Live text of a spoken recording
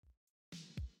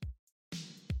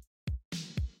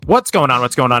What's going on?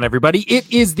 What's going on, everybody?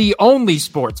 It is the Only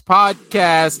Sports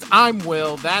Podcast. I'm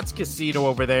Will. That's Casino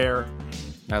over there.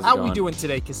 How are we doing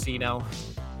today, Casino?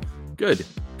 Good.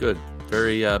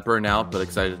 Very burned out, but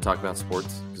excited to talk about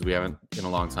sports because we haven't in a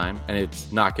long time. And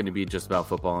it's not going to be just about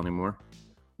football anymore,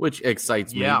 which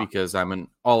excites me because I'm an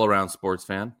all-around sports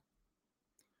fan.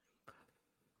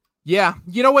 Yeah.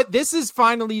 You know what? This is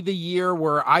finally the year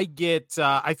where I get,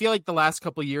 I feel like the last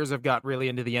couple of years I've got really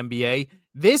into the NBA.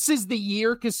 This is the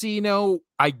year, Casino,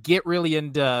 I get really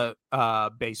into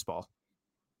baseball.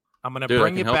 I'm going to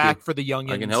bring it back for the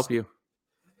youngins. I can help you.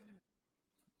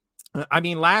 I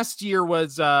mean, last year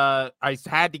was, I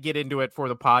had to get into it for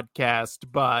the podcast,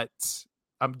 but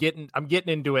I'm getting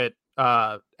into it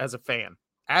as a fan.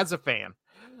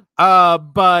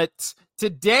 But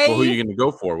today. Well, who are you going to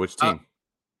go for? Which team?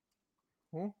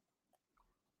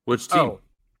 Which team? Oh,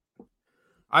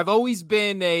 I've always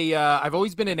been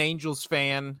an Angels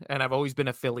fan, and I've always been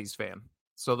a Phillies fan.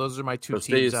 So those are my two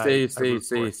teams. Stay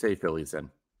Phillies then.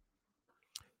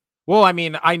 Well, I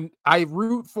mean, I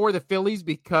root for the Phillies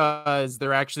because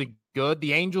they're actually good.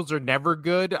 The Angels are never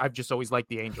good. I've just always liked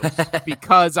the Angels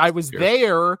because I was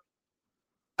there.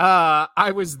 The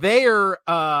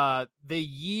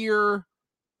year.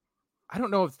 I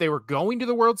don't know if they were going to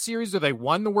the World Series or they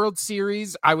won the World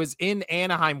Series. I was in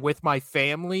Anaheim with my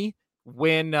family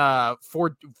when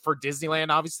for Disneyland.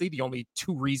 Obviously, the only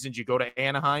two reasons you go to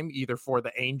Anaheim, either for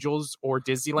the Angels or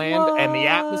Disneyland. And the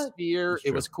atmosphere,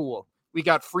 it was cool. We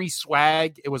got free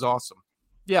swag. It was awesome.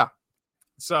 Yeah.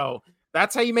 So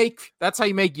that's how you make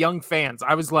young fans.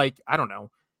 I was like, I don't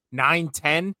know, 9,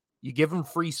 10. You give them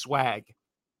free swag.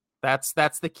 That's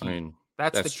the key. I mean,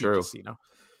 that's the key, true. Casino.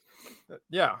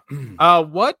 Yeah.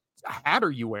 What hat are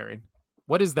you wearing?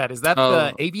 What is that? Is that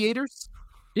the Aviators?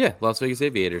 Yeah, Las Vegas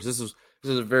Aviators. This is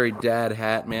a very dad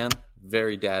hat, man.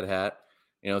 Very dad hat.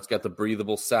 You know, it's got the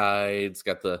breathable sides,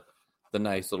 got the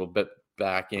nice little bit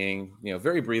backing. You know,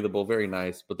 very breathable, very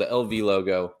nice. But the LV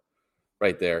logo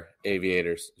right there,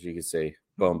 Aviators, as you can see.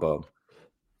 Boom, boom.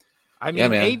 I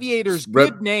mean, Aviators,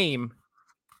 good name.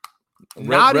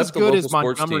 Not as good as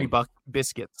Montgomery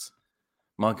Biscuits.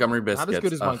 Montgomery Biscuits. Not as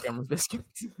good as Montgomery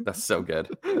Biscuits. That's so good.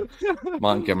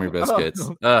 Montgomery Biscuits.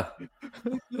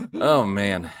 Oh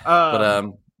man.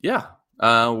 Where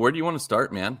do you want to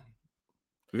start, man?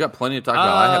 We got plenty to talk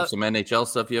about. I have some NHL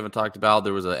stuff you haven't talked about.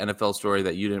 There was an NFL story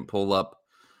that you didn't pull up,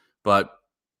 but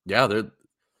yeah,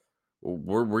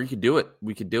 we could do it.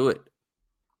 We could do it.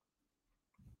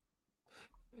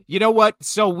 You know what?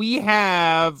 So we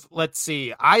have, let's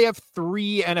see, I have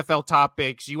 3 NFL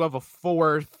topics. You have a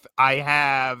 4th. I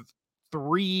have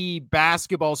 3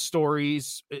 basketball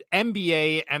stories,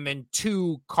 NBA, and then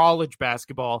 2 college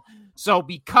basketball. So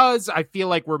because I feel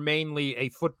like we're mainly a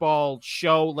football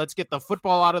show, let's get the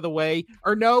football out of the way.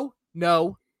 Or no.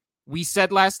 We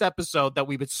said last episode that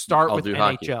we would start with NHL.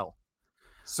 Hockey.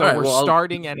 So we're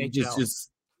starting NHL.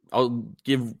 I'll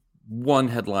give one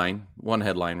headline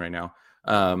right now.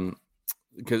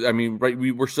 Because I mean, right,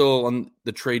 we're still on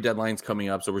the trade deadlines coming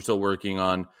up, so we're still working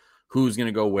on who's going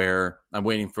to go where. I'm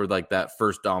waiting for like that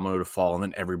first domino to fall, and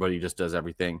then everybody just does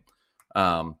everything.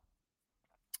 So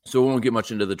we won't get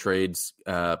much into the trades,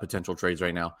 potential trades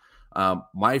right now.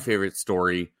 My favorite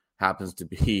story happens to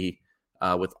be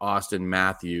with Austin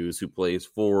Matthews, who plays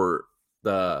for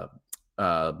the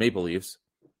Maple Leafs.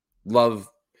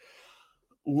 Love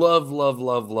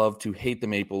to hate the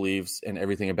Maple Leafs and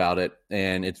everything about it,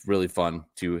 and it's really fun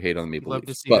to hate on the Maple Leafs. Love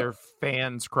to see their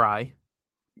fans cry.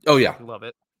 Oh yeah, love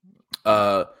it.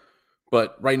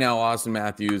 But right now, Austin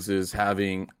Matthews is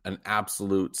having an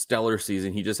absolute stellar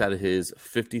season. He just had his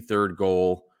 53rd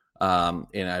goal,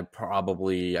 and I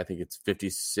think it's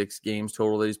 56 games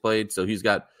total that he's played. So he's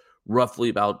got roughly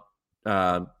about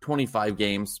 25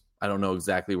 games. I don't know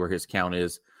exactly where his count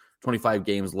is. 25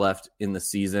 games left in the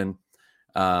season.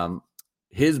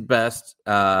 His best,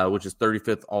 which is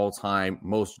 35th all time,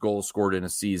 most goals scored in a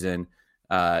season,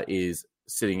 is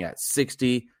sitting at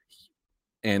 60.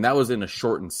 And that was in a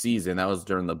shortened season. That was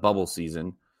during the bubble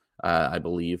season, I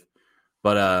believe.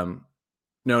 But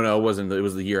no, it wasn't. It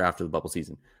was the year after the bubble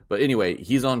season. But anyway,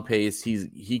 he's on pace.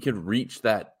 He could reach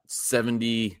that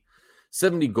 70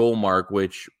 goal mark,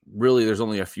 which really there's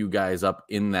only a few guys up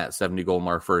in that 70 goal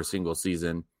mark for a single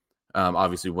season.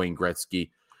 Obviously, Wayne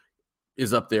Gretzky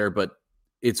is up there, but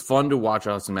it's fun to watch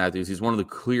Austin Matthews. He's one of the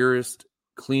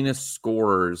cleanest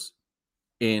scorers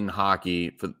in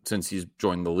hockey since he's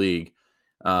joined the league.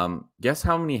 Guess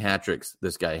how many hat tricks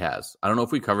this guy has? I don't know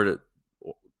if we covered it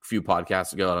a few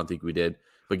podcasts ago. I don't think we did,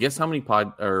 but guess how many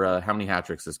how many hat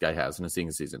tricks this guy has in a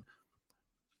single season?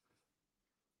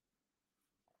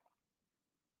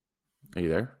 Are you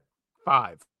there?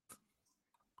 5.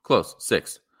 Close.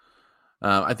 6.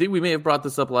 I think we may have brought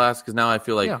this up last because now I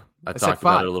feel like I talked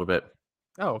about it a little bit.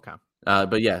 Oh, okay.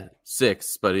 But yeah,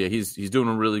 6. But yeah, he's doing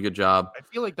a really good job. I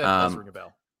feel like that does ring a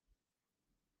bell.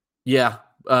 Yeah.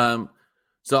 So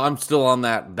I'm still on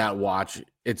that watch.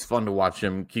 It's fun to watch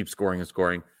him keep scoring and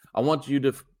scoring. I want you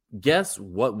to guess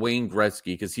what Wayne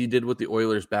Gretzky, because he did with the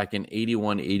Oilers back in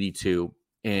 81-82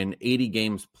 in 80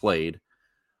 games played.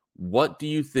 What do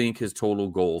you think his total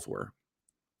goals were?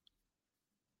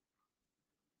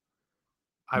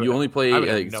 You only play.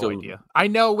 I have no idea. I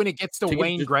know when it gets to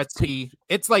Wayne Gretzky,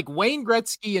 it's like Wayne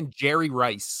Gretzky and Jerry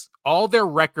Rice. All their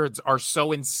records are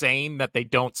so insane that they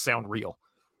don't sound real.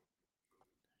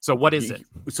 So what is it?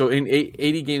 So in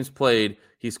 80 games played,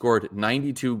 he scored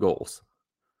 92 goals.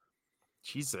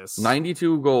 Jesus.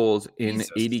 92 goals in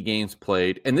 80 games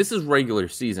played. And this is regular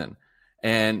season.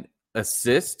 And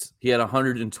assists, he had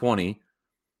 120.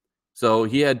 So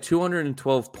he had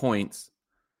 212 points.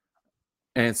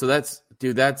 And so that's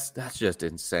just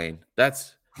insane.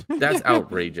 That's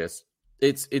outrageous.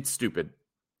 It's stupid.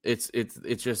 It's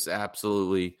just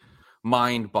absolutely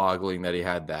mind-boggling that he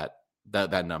had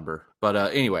that number.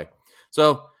 But anyway,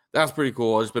 so that's pretty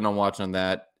cool. I've just been on watching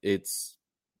that. It's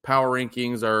power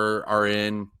rankings are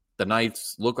in. The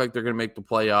Knights look like they're going to make the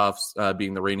playoffs,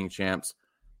 being the reigning champs.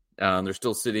 They're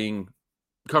still sitting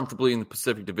comfortably in the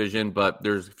Pacific Division, but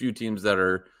there's a few teams that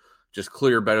are just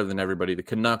clear better than everybody. The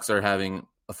Canucks are having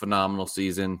a phenomenal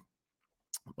season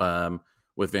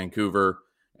with Vancouver,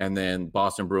 and then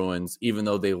Boston Bruins, even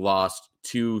though they lost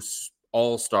 2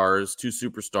 all-stars, 2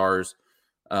 superstars,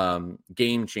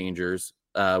 game changers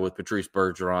with Patrice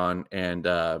Bergeron and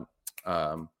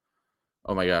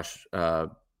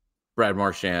Brad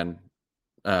Marchand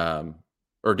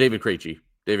or David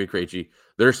Krejci.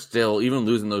 They're still, even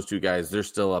losing those 2 guys, they're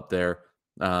still up there.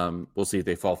 We'll see if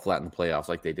they fall flat in the playoffs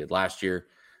like they did last year.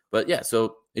 But yeah,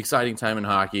 so exciting time in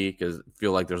hockey because I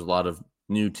feel like there's a lot of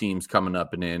new teams coming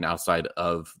up and in outside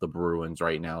of the Bruins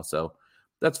right now. So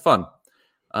that's fun.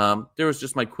 There was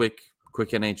just my quick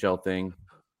NHL thing.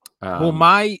 Well,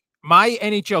 my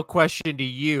NHL question to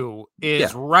you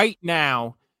is right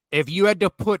now, if you had to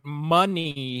put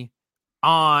money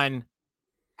on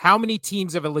how many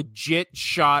teams have a legit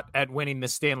shot at winning the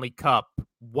Stanley Cup,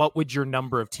 what would your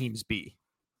number of teams be?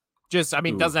 Just,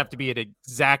 it doesn't have to be an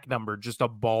exact number, just a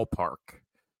ballpark.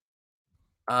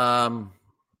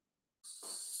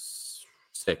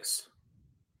 6.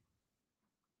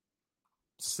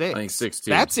 6. I think 6 teams.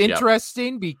 That's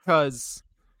interesting because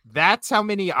that's how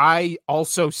many I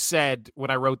also said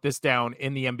when I wrote this down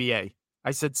in the NBA.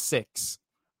 I said 6.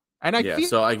 And I feel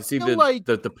so I can see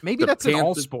maybe that's in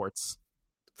all sports.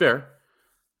 Fair.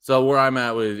 So where I'm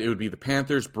at, it would be the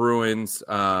Panthers, Bruins,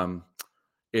 in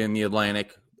the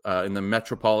Atlantic, in the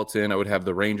Metropolitan. I would have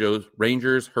the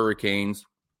Rangers, Hurricanes.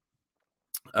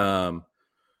 Then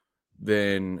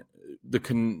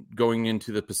going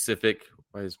into the Pacific.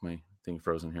 Why is my thing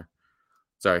frozen here?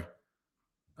 Sorry.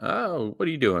 Oh, what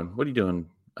are you doing?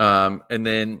 And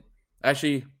then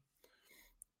actually,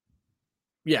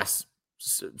 yes,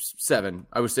 7,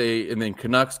 I would say. And then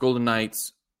Canucks, Golden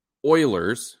Knights,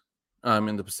 Oilers,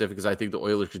 in the Pacific, because I think the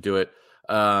Oilers could do it.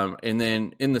 And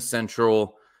then in the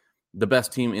Central, the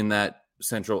best team in that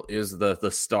Central is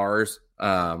the Stars.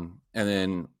 And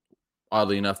then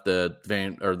oddly enough,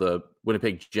 the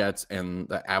Winnipeg Jets and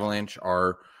the Avalanche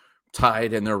are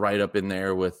tied, and they're right up in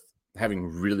there with having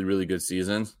really, really good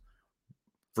seasons.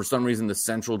 For some reason, the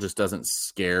Central just doesn't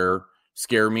scare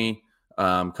me.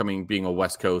 Being a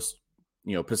West Coast,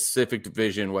 Pacific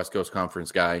Division, West Coast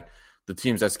Conference guy, the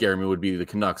teams that scare me would be the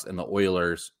Canucks and the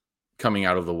Oilers coming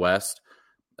out of the West.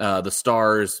 The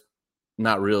Stars,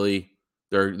 not really.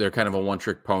 They're kind of a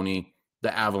one-trick pony.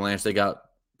 The Avalanche, they got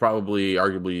probably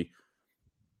arguably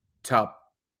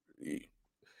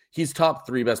he's top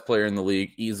 3 best player in the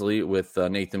league easily with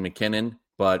Nathan McKinnon.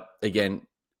 But again,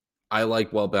 I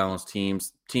like well-balanced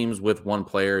teams with one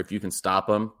player. If you can stop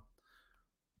them,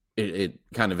 it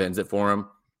kind of ends it for them.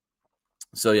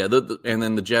 So yeah, and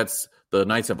then the Jets, the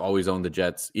Knights have always owned the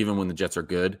Jets, even when the Jets are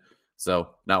good. So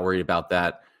not worried about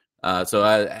that.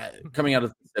 Coming out of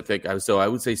the Pacific, I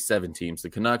would say 7 teams: the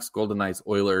Canucks, Golden Knights,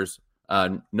 Oilers.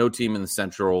 No team in the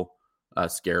Central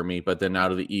scare me, but then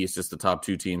out of the East, just the top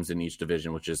 2 teams in each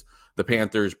division, which is the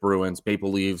Panthers, Bruins.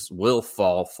 Maple Leafs will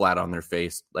fall flat on their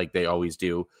face like they always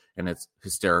do, and it's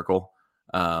hysterical.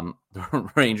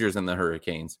 The Rangers and the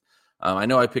Hurricanes. I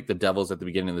know I picked the Devils at the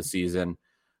beginning of the season.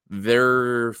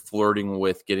 They're flirting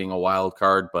with getting a wild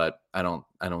card, but I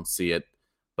don't see it.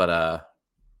 But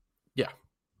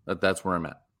that's where I'm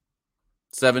at.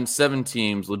 Seven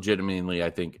teams legitimately, I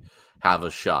think, have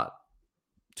a shot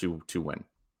to win.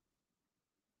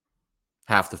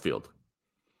 half the field.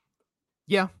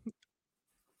 Yeah.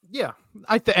 Yeah.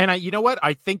 You know what?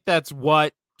 I think that's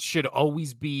what should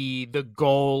always be the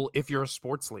goal if you're a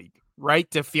sports league, right?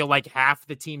 To feel like half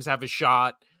the teams have a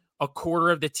shot, a quarter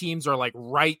of the teams are like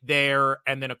right there,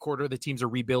 and then a quarter of the teams are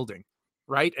rebuilding,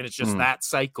 right? And it's just that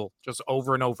cycle, just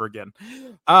over and over again.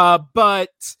 But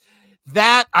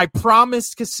that I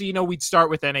promised Casino we'd start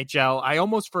with NHL. I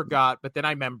almost forgot, but then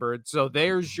I remembered. So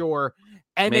there's your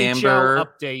NHL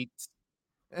update.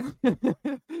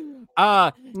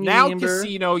 Now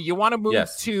Casino, you want to move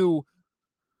to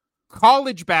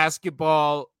college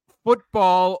basketball,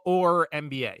 football, or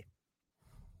NBA?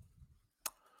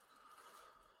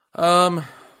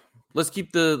 Let's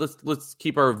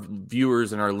keep our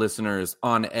viewers and our listeners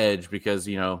on edge because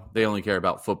they only care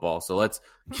about football. So let's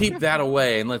keep that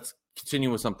away and let's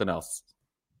continue with something else.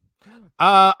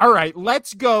 All right,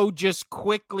 let's go just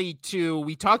quickly to,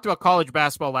 we talked about college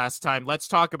basketball last time. Let's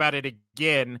talk about it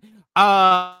again.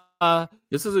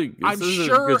 This is a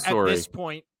good story. At this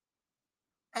point,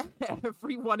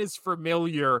 everyone is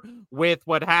familiar with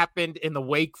what happened in the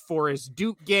Wake Forest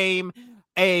Duke game.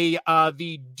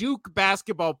 The Duke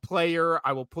basketball player,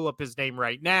 I will pull up his name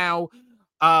right now.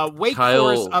 Wake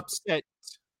Forest upset.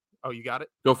 Oh, you got it?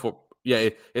 Go for it. Yeah,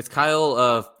 it's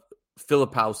Kyle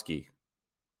Filipowski.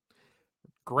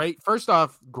 Great. First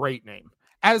off, great name.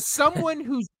 As someone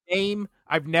whose name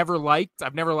I've never liked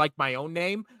my own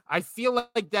name, I feel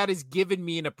like that has given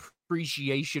me an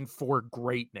appreciation for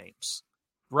great names.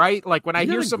 Right? Like when I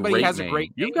hear somebody has a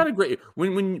great name. You've got a great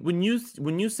when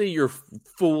you say your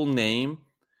full name,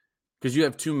 because you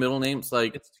have two middle names,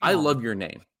 like I love your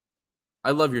name.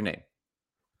 I love your name.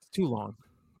 It's too long.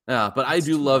 Yeah, but I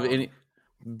do love any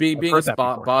being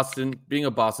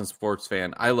a Boston sports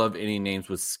fan. I love any names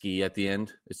with ski at the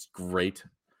end. It's great.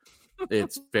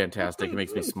 It's fantastic. It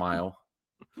makes me smile.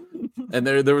 And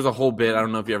there was a whole bit. I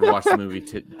don't know if you ever watched the movie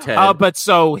Ted.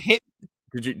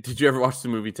 Did you ever watch the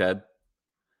movie Ted?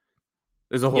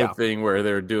 There's a whole thing where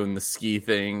they're doing the ski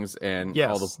things and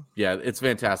it's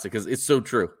fantastic because it's so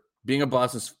true. Being a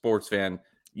Boston sports fan,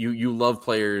 you love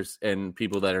players and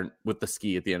people that are with the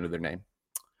ski at the end of their name.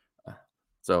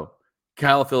 So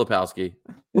Kyle Filipowski,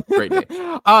 great name.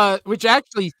 Which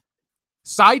actually,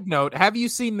 side note, have you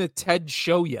seen the TED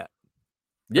show yet?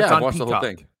 Yeah, I watched the whole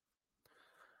thing.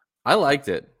 I liked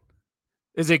it.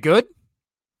 Is it good?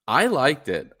 I liked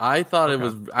it. I thought it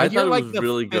was. I thought it was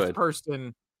really good.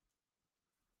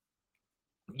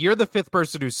 You're the fifth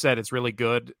person who said it's really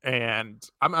good, and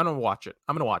I'm gonna watch it.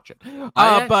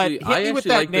 But hit me with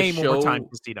that name one more time,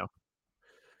 Christino.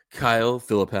 Kyle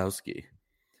Filipowski.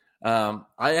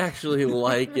 I actually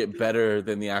like it better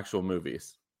than the actual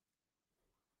movies.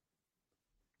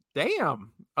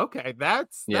 Damn. Okay,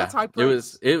 that's high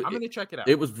praise. I'm gonna check it out.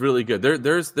 It was really good.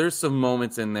 There's some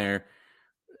moments in there.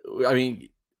 I mean,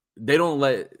 they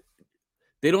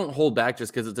don't hold back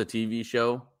just because it's a TV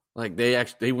show. Like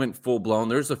they went full blown.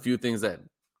 There's a few things that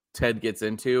Ted gets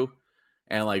into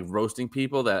and like roasting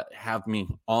people that have me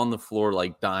on the floor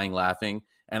like dying laughing.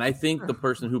 And I think the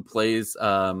person who plays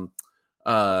the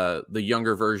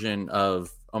younger version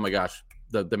of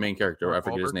the main character, I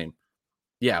forget his name.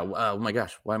 Yeah, oh my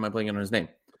gosh, why am I blanking on his name?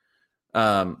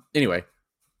 Anyway,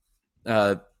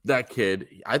 that kid,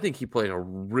 I think he played a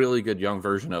really good young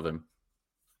version of him.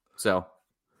 So,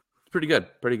 pretty good.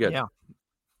 Yeah.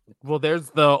 Well, there's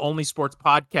the only sports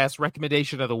podcast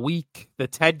recommendation of the week, the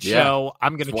TED Show.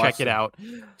 I'm going to check it out.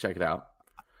 Check it out.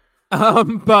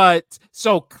 But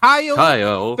so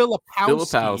Kyle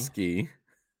Filipowski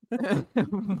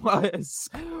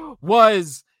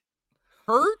was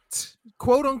hurt,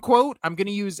 quote unquote. I'm going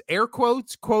to use air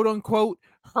quotes, quote unquote,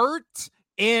 hurt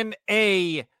in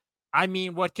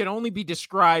what can only be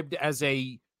described as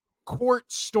a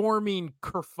court storming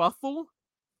kerfuffle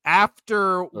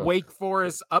after Wake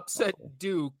Forest upset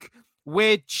Duke,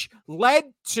 which led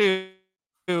to,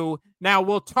 now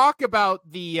we'll talk about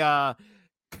the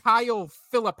Kyle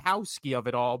Filipowski of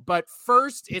it all, but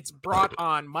first it's brought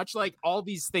on, much like all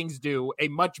these things do, a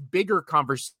much bigger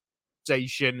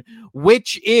conversation,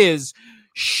 which is,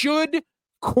 should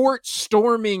court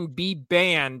storming be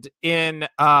banned in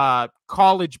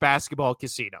college basketball,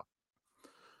 Casino?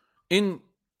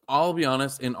 I'll be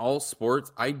honest, in all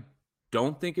sports, I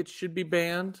don't think it should be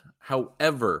banned.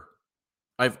 However,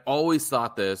 I've always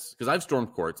thought this, because I've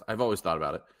stormed courts. I've always thought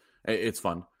about it. It's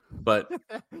fun. But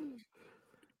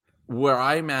where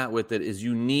I'm at with it is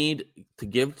you need to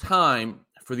give time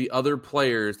for the other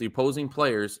players, the opposing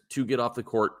players, to get off the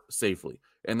court safely.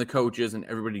 And the coaches and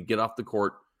everybody get off the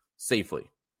court safely.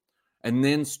 And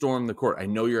then storm the court. I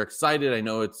know you're excited. I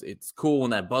know it's cool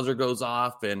when that buzzer goes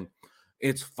off and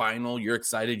It's final. You're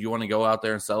excited. You want to go out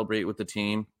there and celebrate with the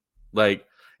team. Like,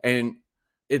 and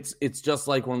it's just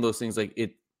like one of those things, like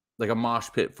a mosh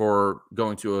pit for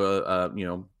going to a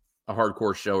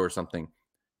hardcore show or something.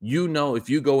 If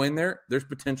you go in there, there's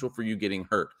potential for you getting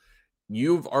hurt.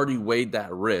 You've already weighed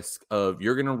that risk of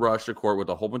you're going to rush a court with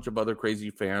a whole bunch of other crazy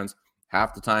fans.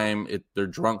 Half the time, they're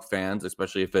drunk fans,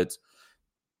 especially if it's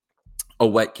a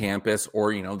wet campus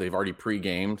or, they've already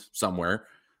pre-gamed somewhere,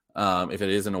 if it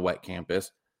isn't a wet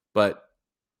campus. But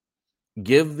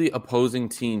give the opposing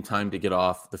team time to get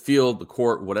off the field, the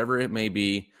court, whatever it may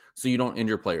be, so you don't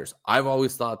injure players. I've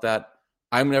always thought that.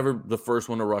 I'm never the first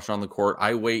one to rush on the court.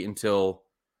 I wait until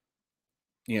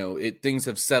things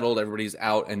have settled, everybody's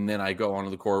out, and then I go onto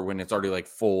the court when it's already like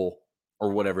full or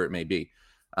whatever it may be.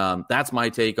 That's my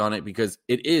take on it, because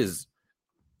it is,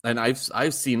 and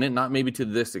I've seen it, not maybe to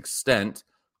this extent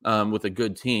with a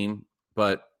good team,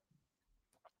 but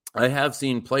I have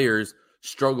seen players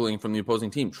struggling from the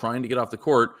opposing team trying to get off the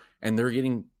court, and they're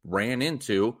getting ran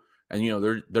into, and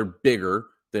they're bigger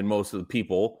than most of the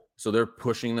people, so they're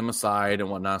pushing them aside and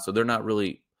whatnot, so they're not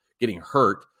really getting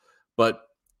hurt. But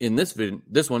in this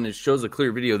one, it shows a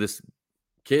clear video. This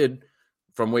kid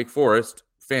from Wake Forest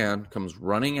fan comes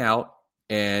running out,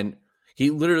 and he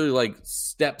literally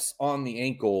steps on the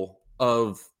ankle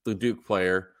of the Duke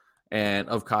player and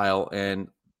of Kyle. And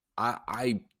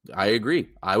I agree.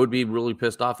 I would be really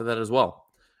pissed off at that as well.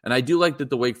 And I do like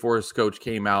that the Wake Forest coach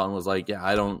came out and was like, yeah,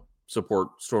 I don't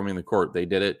support storming the court. They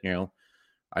did it.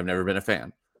 I've never been a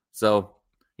fan. So,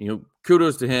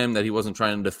 kudos to him that he wasn't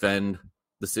trying to defend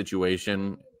the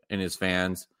situation and his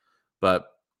fans. But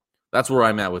that's where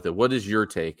I'm at with it. What is your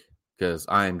take? Because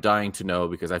I'm dying to know,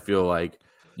 because I feel like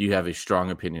you have a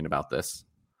strong opinion about this.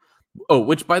 Oh,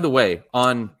 which, by the way,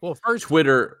 on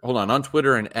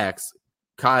Twitter and X,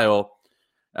 Kyle,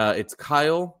 it's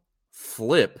Kyle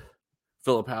Flip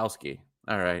Filipowski.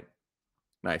 All right.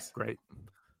 Nice. Great.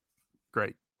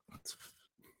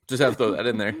 Just have to throw that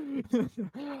in there.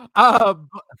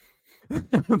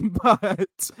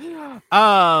 But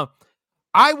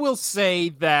I will say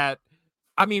that,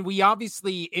 we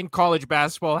obviously in college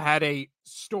basketball had a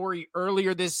story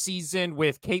earlier this season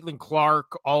with Caitlin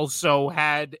Clark. Also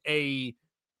had a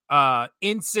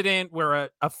incident where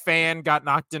a fan got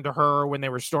knocked into her when they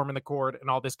were storming the court and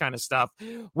all this kind of stuff.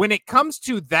 When it comes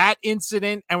to that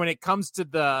incident and when it comes to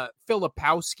the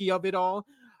Filipowski of it all,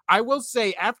 I will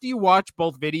say, after you watch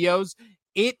both videos,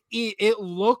 it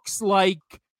looks like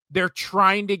they're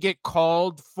trying to get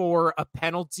called for a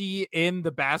penalty in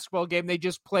the basketball game they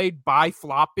just played by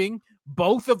flopping.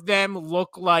 Both of them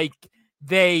look like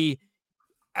they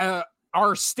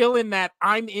are still in that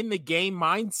I'm in the game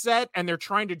mindset, and they're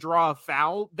trying to draw a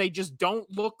foul. They just don't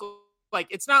look like,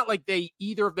 it's not like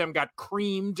either of them got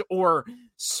creamed or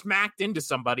smacked into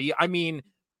somebody.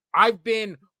 I've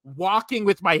been walking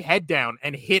with my head down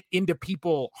and hit into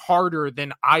people harder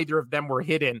than either of them were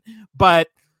hitting. But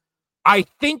I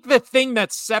think the thing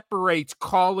that separates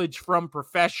college from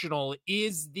professional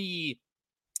is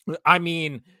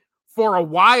for a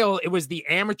while, it was the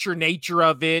amateur nature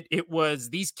of it. It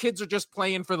was, these kids are just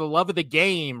playing for the love of the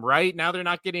game, right? Now they're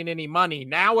not getting any money.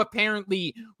 Now,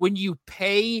 apparently, when you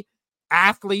pay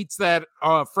athletes that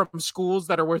from schools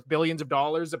that are worth billions of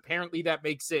dollars, apparently that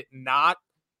makes it not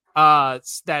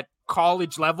that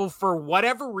college level. For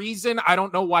whatever reason, I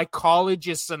don't know why college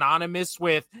is synonymous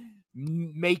with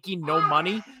making no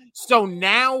money. So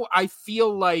now I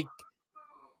feel like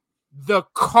the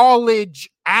college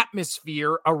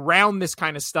atmosphere around this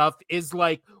kind of stuff is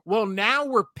like, well, now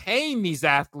we're paying these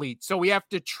athletes, so we have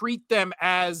to treat them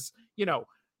as,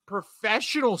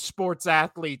 professional sports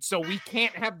athletes. So we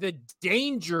can't have the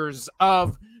dangers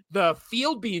of the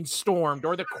field being stormed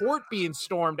or the court being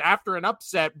stormed after an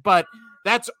upset. But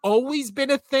that's always been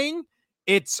a thing.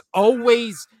 It's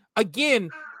always, again,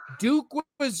 Duke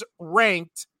was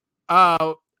ranked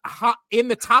in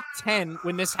the top 10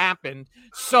 when this happened.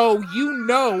 So,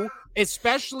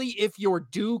 especially if you're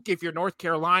Duke, if you're North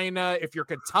Carolina, if you're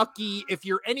Kentucky, if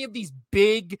you're any of these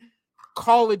big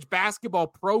college basketball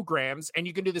programs, and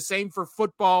you can do the same for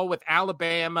football with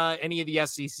Alabama, any of the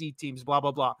SEC teams, blah,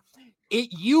 blah, blah.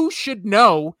 You should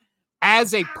know,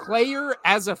 as a player,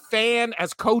 as a fan,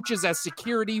 as coaches, as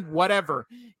security, whatever,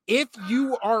 if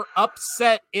you are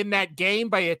upset in that game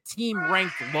by a team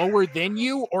ranked lower than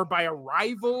you or by a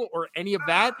rival or any of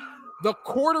that, the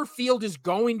quarter field is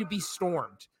going to be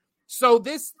stormed. So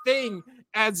this thing,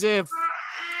 as if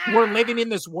we're living in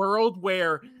this world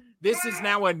where this is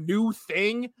now a new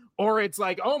thing, or it's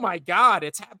like, oh my God,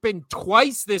 it's happened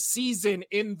twice this season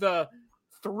in the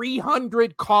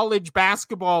 300 college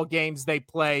basketball games they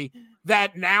play.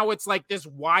 that now it's like this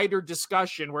wider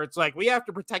discussion where it's like, we have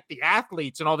to protect the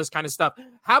athletes and all this kind of stuff.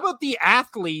 How about the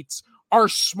athletes are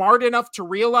smart enough to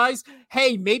realize,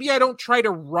 hey, maybe I don't try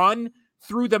to run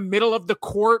through the middle of the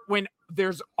court when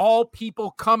there's all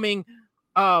people coming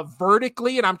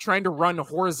vertically and I'm trying to run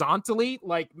horizontally.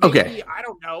 Like, maybe, okay. I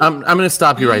don't know. I'm going to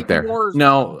stop you right there.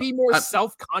 Be more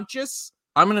self-conscious.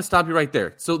 I'm going to stop you right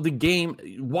there. So the game,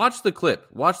 watch the clip.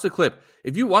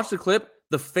 If you watch the clip,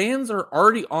 the fans are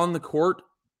already on the court.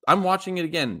 I'm watching it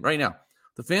again right now.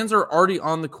 The fans are already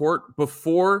on the court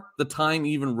before the time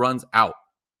even runs out.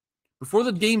 Before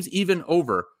the game's even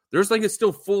over. There's like a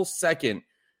still full second.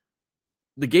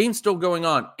 The game's still going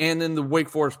on. And then the Wake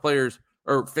Forest players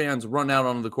or fans run out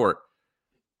onto the court.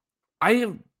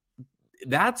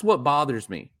 That's what bothers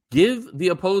me.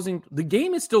 The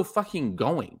game is still fucking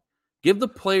going. Give the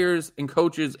players and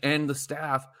coaches and the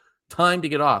staff time to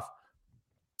get off.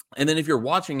 And then if you're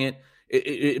watching it,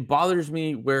 it bothers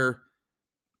me where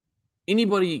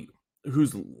anybody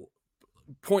who's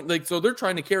so they're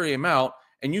trying to carry him out,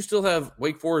 and you still have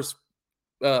Wake Forest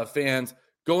fans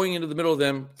going into the middle of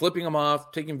them, flipping them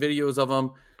off, taking videos of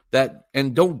them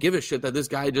and don't give a shit that this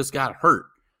guy just got hurt.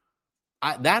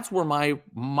 That's where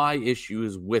my issue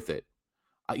is with it.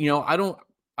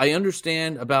 I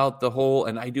understand about the whole,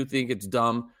 and I do think it's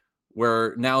dumb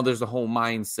where now there's a whole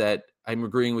mindset. I'm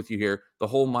agreeing with you here. The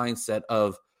whole mindset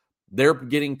of they're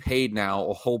getting paid now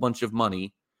a whole bunch of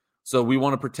money. So we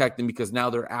want to protect them because now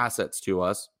they're assets to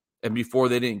us. And before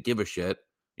they didn't give a shit,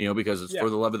 because it's for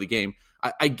the love of the game.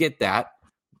 I get that.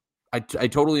 I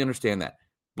totally understand that.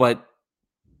 But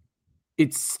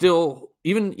it's still,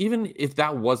 even if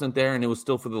that wasn't there and it was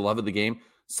still for the love of the game,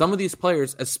 some of these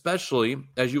players, especially,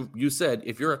 as you said,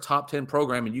 if you're a top 10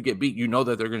 program and you get beat, you know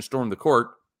that they're going to storm the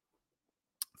court.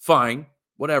 Fine,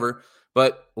 whatever.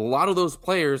 But a lot of those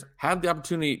players have the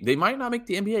opportunity. They might not make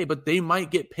the NBA, but they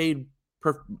might get paid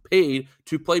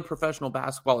to play professional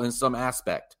basketball in some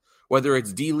aspect, whether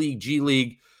it's D-League,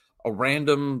 G-League, a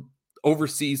random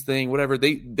overseas thing, whatever.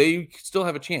 They still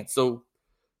have a chance. So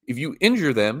if you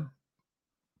injure them,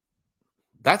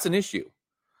 that's an issue.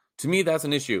 To me, that's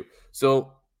an issue.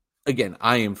 So again,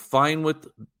 I am fine with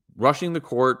rushing the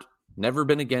court, never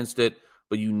been against it,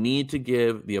 but you need to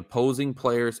give the opposing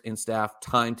players and staff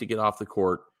time to get off the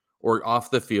court or off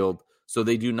the field so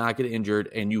they do not get injured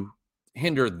and you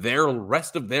hinder their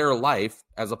rest of their life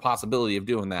as a possibility of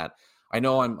doing that. I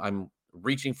know I'm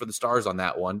reaching for the stars on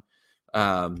that one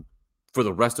for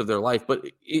the rest of their life, but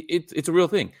it's a real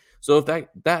thing. So if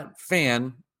that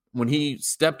fan, when he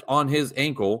stepped on his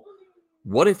ankle,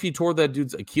 what if he tore that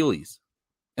dude's Achilles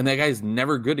and that guy's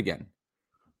never good again?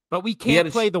 But we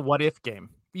can't play the what if game.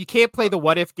 You can't play the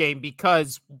what if game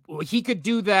because he could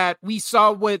do that. We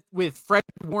saw with Fred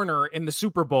Warner in the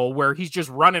Super Bowl where he's just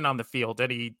running on the field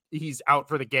and he's out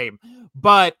for the game.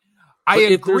 But I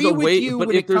agree with you.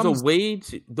 But if there's a way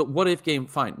to the what if game,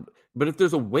 fine. But if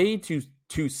there's a way to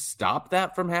stop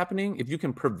that from happening, if you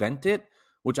can prevent it,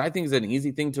 which I think is an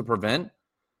easy thing to prevent,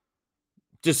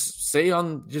 just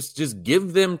just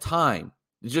give them time.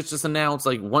 Just announce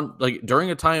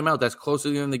during a timeout that's close to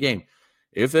the end of the game.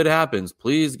 If it happens,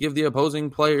 please give the opposing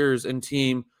players and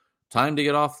team time to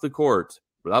get off the court.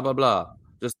 Blah blah blah.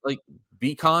 Just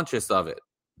be conscious of it.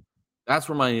 That's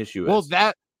where my issue is. Well,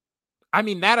 that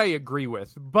I agree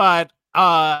with, but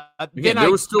again,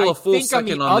 there was still a full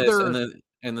second on this,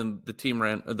 and then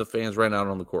the fans ran out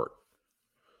on the court.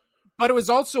 But it was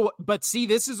also,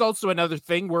 this is also another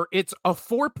thing where it's a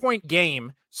 4-point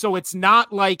game, so it's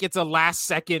not like it's a last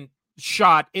second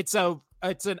shot. It's an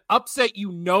upset,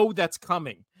 that's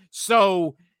coming.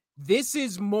 So this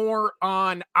is more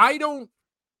on. You're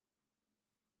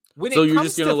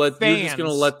just gonna let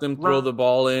them throw the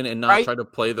ball in and not try to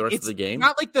play the rest of the game.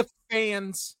 Not like the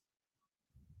fans.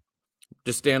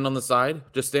 Just stand on the side.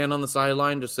 Just stand on the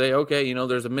sideline. Just say, okay,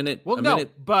 there's a minute. Well,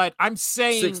 minute, but I'm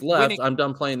saying 6 left. I'm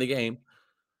done playing the game.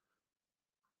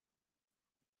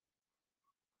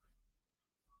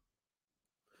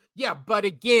 Yeah, but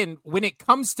again, when it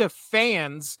comes to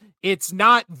fans, it's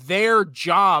not their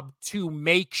job to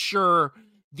make sure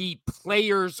the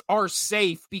players are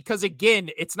safe because, again,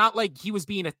 it's not like he was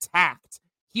being attacked.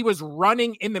 He was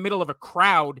running in the middle of a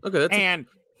crowd and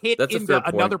hit into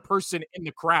another person in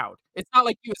the crowd. It's not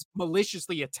like he was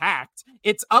maliciously attacked.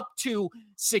 It's up to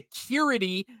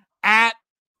security at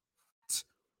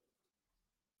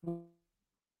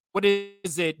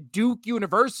Duke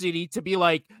University to be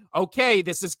like, okay,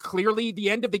 this is clearly the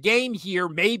end of the game here.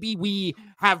 Maybe we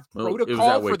have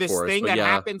protocol for this thing that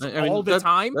happens all the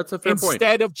time. That's a fair point.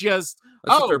 Instead of just,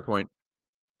 that's a fair point.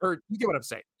 Or you get what I'm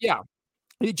saying. Yeah.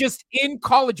 Just in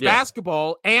college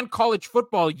basketball and college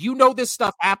football, this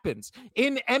stuff happens.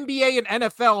 In NBA and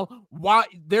NFL,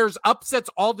 there's upsets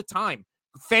all the time.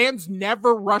 Fans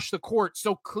never rush the court.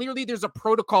 So clearly there's a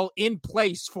protocol in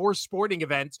place for sporting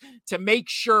events to make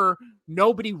sure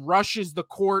nobody rushes the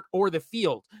court or the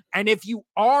field. And if you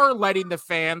are letting the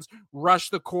fans rush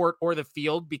the court or the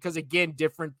field, because again,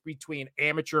 different between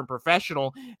amateur and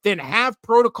professional, then have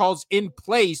protocols in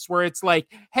place where it's like,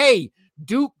 hey,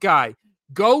 Duke guy,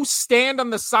 go stand on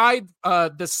the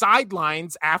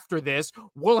sidelines after this.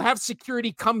 We'll have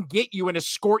security come get you and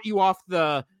escort you off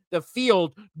the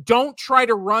field. Don't try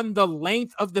to run the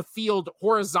length of the field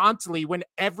horizontally when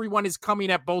everyone is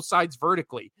coming at both sides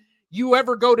vertically. You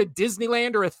ever go to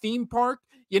Disneyland or a theme park?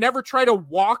 You never try to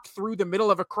walk through the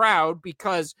middle of a crowd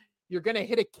because you're going to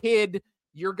hit a kid.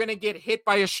 You're going to get hit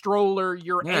by a stroller,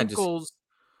 your ankles.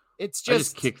 It's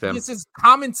just kick them. This is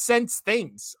common sense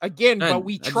things again, but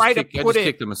we try to put it.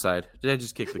 Kick them aside. Did I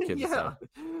just kick the kids aside?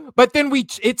 But then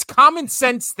it's common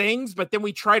sense things, but then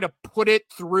we try to put it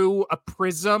through a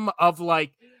prism of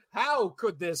like, how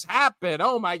could this happen?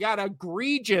 Oh my God,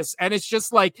 egregious. And it's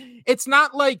just like, it's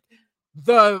not like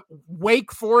the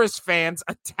Wake Forest fans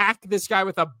attack this guy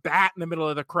with a bat in the middle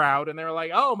of the crowd. And they're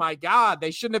like, oh my God,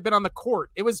 they shouldn't have been on the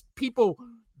court. It was people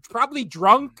probably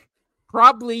drunk,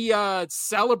 probably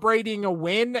celebrating a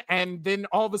win, and then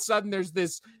all of a sudden there's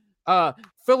this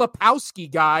Filipowski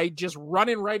guy just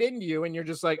running right into you, and you're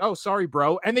just like, oh, sorry,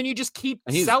 bro. And then you just keep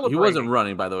celebrating. He wasn't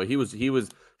running, by the way. He was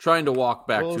trying to walk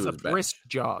back to his bench. Brisk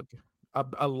jog,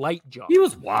 a light jog. He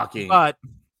was walking.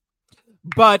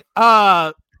 But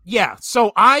yeah.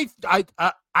 So I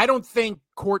don't think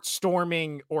court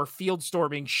storming or field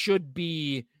storming should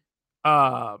be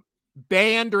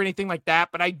banned or anything like that.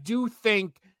 But I do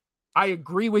think I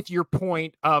agree with your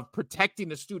point of protecting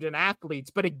the student athletes.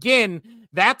 But again,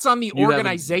 that's on the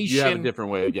organization. You have a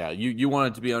different way. Yeah. You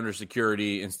want it to be under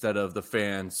security instead of the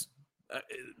fans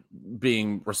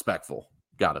being respectful.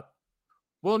 Got it.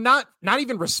 Well, not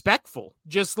even respectful.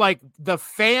 Just like the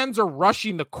fans are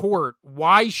rushing the court.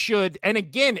 Why should, and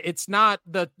again, it's not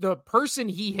the person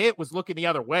he hit was looking the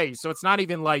other way. So it's not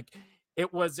even like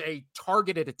it was a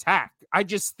targeted attack. I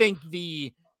just think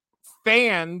the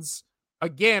fans,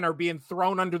 again, are being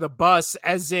thrown under the bus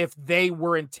as if they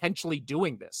were intentionally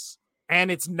doing this. And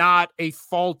it's not a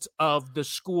fault of the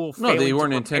school. No, they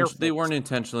weren't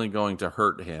intentionally going to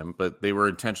hurt him, but they were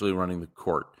intentionally running the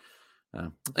court.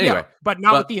 Anyway, but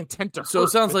not with the intent to hurt. So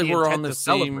it sounds like we're on the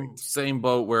same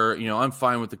boat where, I'm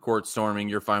fine with the court storming.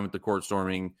 You're fine with the court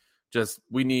storming. Just,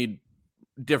 we need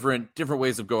different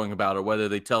ways of going about it, whether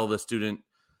they tell the student,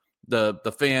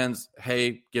 the fans,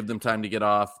 hey, give them time to get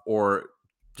off, or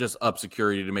just up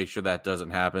security to make sure that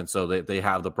doesn't happen, so they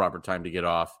have the proper time to get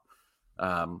off,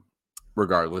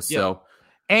 regardless. Yeah.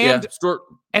 So,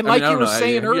 and like you were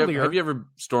saying earlier, have you ever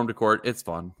stormed a court? It's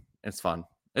fun,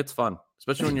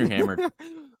 especially when you're hammered.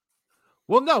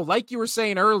 Well, no, like you were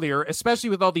saying earlier, especially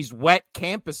with all these wet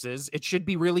campuses, it should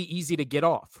be really easy to get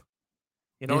off.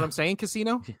 You know what I'm saying,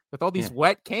 Casino? With all these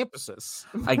wet campuses.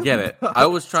 I get it. I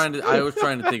was trying to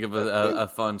think of a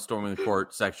fun storming the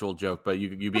court sexual joke, but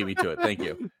you beat me to it. Thank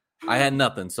you. I had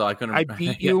nothing, so I couldn't. I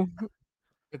beat you.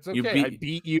 It's okay. I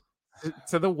beat you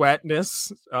to the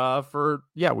wetness.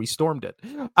 We stormed it.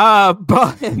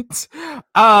 But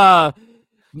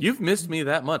you've missed me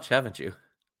that much, haven't you?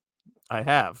 I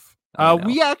have.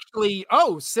 We actually.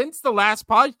 Since the last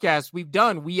podcast we've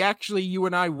done, you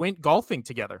and I went golfing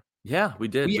together. Yeah, we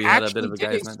did. We had a bit of a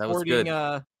guys' night. That was good.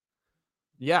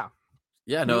 Yeah,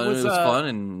 no, it was fun,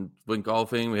 and went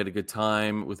golfing. We had a good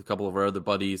time with a couple of our other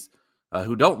buddies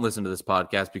who don't listen to this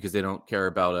podcast because they don't care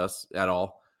about us at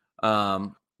all.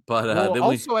 I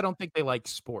don't think they like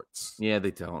sports. Yeah, they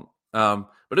don't.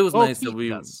 But it was nice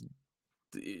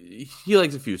that he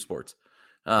likes a few sports.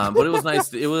 But it was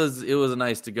nice. It was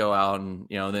nice to go out, and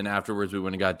then afterwards we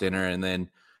went and got dinner, and then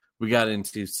we got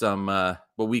into some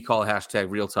what we call hashtag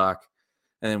real talk,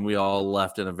 and then we all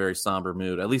left in a very somber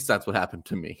mood. At least that's what happened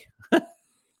to me.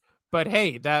 But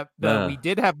hey, we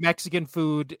did have Mexican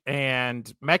food,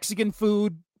 and Mexican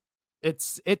food,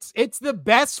 it's the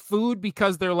best food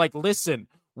because they're like, listen,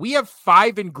 we have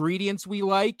 5 ingredients we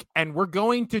like, and we're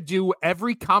going to do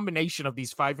every combination of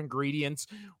these 5 ingredients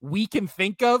we can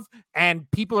think of, and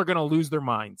people are going to lose their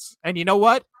minds. And you know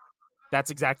what?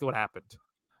 That's exactly what happened.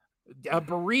 A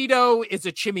burrito is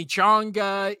a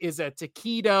chimichanga, is a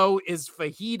taquito, is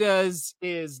fajitas,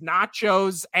 is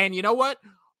nachos. And you know what?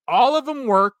 All of them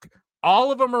work.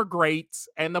 All of them are great.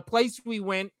 And the place we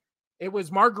went, it was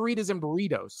margaritas and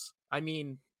burritos. I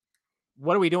mean,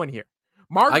 what are we doing here?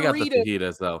 I got the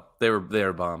fajitas, though. They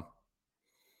were bomb.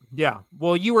 Yeah.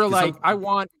 Well, you were like, Some, I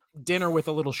want dinner with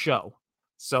a little show.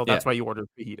 So that's yeah, why you ordered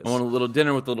I want a fajitas. little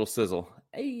dinner with a little sizzle.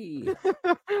 Hey,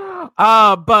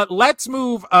 But let's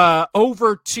move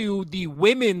over to the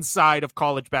women's side of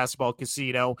college basketball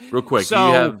casino. real quick,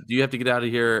 So do you have to get out of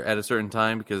here at a certain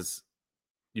time because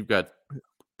you've got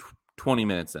 20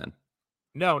 minutes in?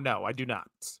 no, I do not.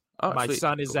 Oh, My sweet,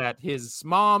 son is cool. at his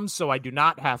mom's, so I do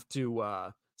not have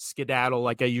to skedaddle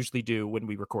like I usually do when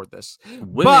we record this.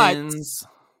 But Women's.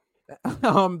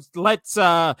 let's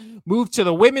move to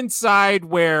the women's side,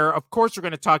 where of course we're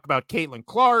going to talk about Caitlin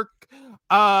Clark.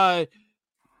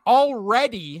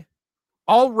 Already,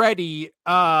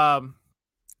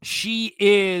 she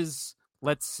is.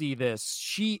 Let's see this.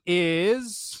 She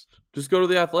is. Just go to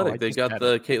the Athletic. I They just got had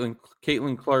the it.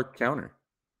 Caitlin Clark counter.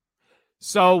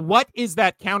 So, what is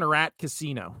that counter at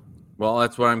casino? Well,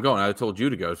 that's where I'm going. I told you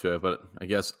to go to it, but I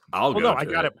guess I'll go. No, to I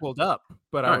got it pulled up,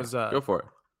 but All I right, was go for it.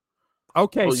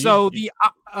 okay. Well, So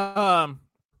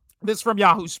this from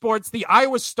Yahoo Sports. The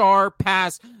Iowa Star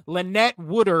passed Lynette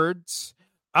Woodard's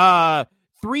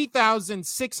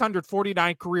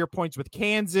 3,649 career points with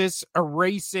Kansas,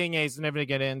 erasing a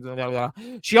significant end. Blah, blah, blah.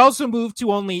 She also moved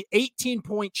to only 18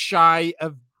 points shy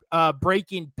of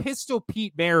breaking Pistol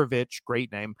Pete Maravich,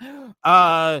 great name,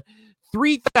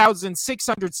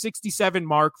 3,667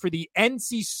 mark for the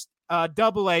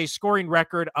NCAA scoring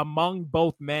record among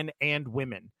both men and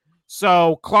women.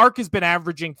 So Clark has been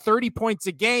averaging 30 points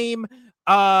a game.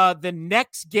 The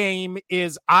next game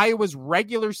is Iowa's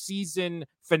regular season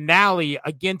finale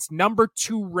against number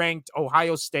 2 ranked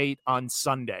Ohio State on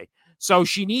Sunday. So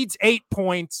she needs 8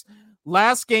 points.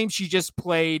 Last game she just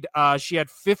played, she had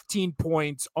 15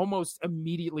 points almost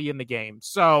immediately in the game.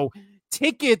 So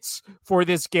tickets for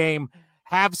this game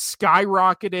have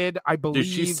skyrocketed, I believe.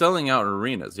 Dude, she's selling out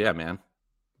arenas. Yeah, man.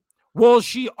 Well,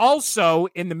 she also,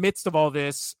 in the midst of all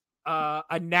this,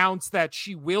 announced that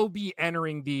she will be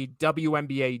entering the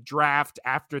WNBA draft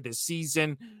after this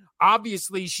season.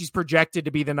 Obviously, she's projected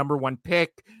to be the number 1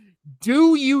 pick.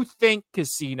 Do you think,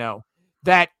 Casino,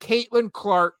 that Caitlin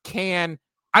Clark can,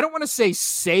 I don't want to say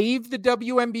save the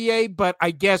WNBA, but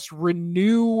I guess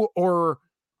renew or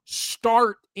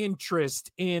start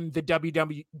interest in the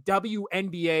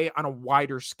WNBA on a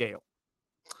wider scale?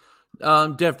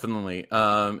 Definitely.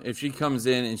 If she comes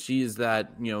in and she is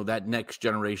that, that next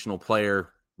generational player,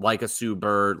 like a Sue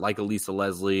Bird, like a Lisa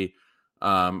Leslie,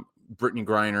 Brittany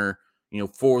Griner,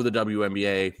 for the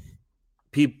WNBA,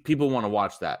 people want to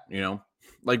watch that,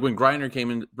 like when Brittany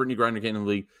Griner came in the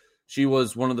league, she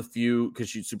was one of the few, because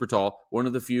she's super tall, one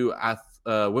of the few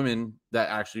women that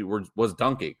actually was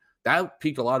dunking. That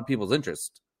piqued a lot of people's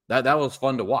interest. That was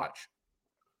fun to watch.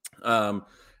 And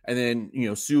then,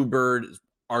 Sue Bird,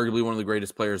 arguably one of the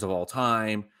greatest players of all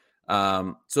time.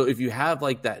 So if you have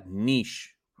like that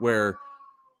niche where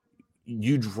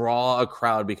you draw a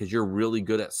crowd because you're really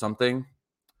good at something,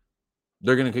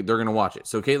 they're gonna watch it.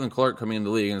 So Caitlin Clark coming in the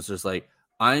league and it's just like,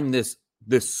 I'm this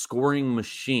scoring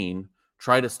machine.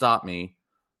 Try to stop me.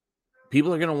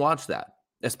 People are gonna watch that,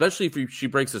 especially if she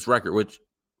breaks this record, which,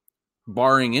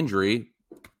 barring injury,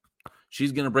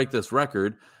 she's gonna break this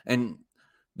record. And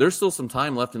there's still some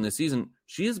time left in this season.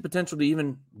 She has potential to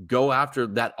even go after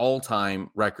that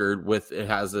all-time record with, it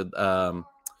has a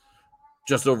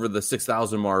just over the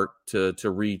 6,000 mark to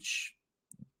reach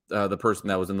the person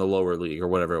that was in the lower league or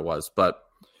whatever it was. But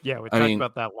yeah, we talked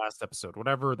about that last episode.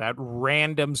 Whatever that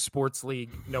random sports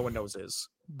league no one knows is.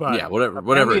 But yeah,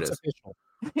 whatever it is. Official.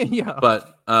 Yeah.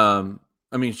 But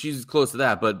she's close to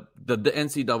that. But the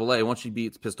NCAA, once she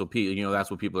beats Pistol Pete,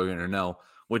 that's what people are going to know,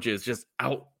 which is just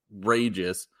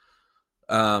outrageous.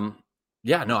 I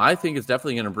think it's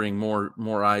definitely going to bring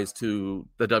more eyes to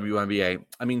the WNBA.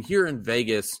 I mean, here in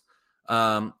Vegas,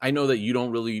 I know that you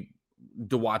don't really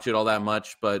to watch it all that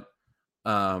much, but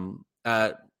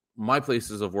at my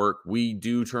places of work, we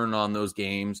do turn on those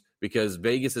games because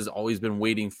Vegas has always been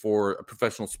waiting for a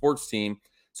professional sports team.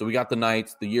 So we got the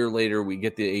Knights. The year later, we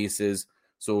get the Aces.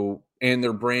 So, and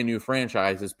they're brand new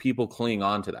franchises. People cling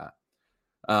on to that.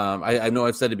 I know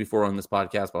I've said it before on this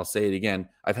podcast, but I'll say it again.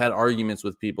 I've had arguments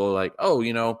with people like,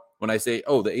 when I say,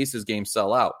 the Aces games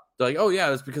sell out, they're like, oh yeah,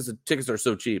 that's because the tickets are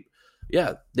so cheap.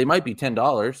 Yeah, they might be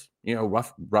 $10,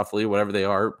 roughly whatever they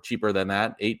are, cheaper than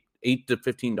that, $8 to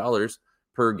 $15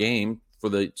 per game for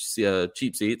the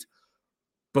cheap seats.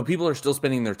 But people are still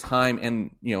spending their time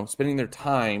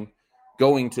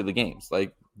going to the games.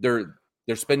 Like they're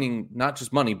spending not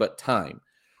just money but time.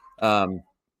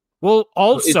 Well,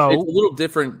 also, it's a little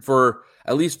different for,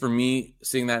 at least for me,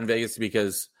 seeing that in Vegas,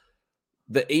 because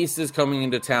the Aces coming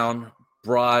into town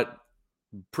brought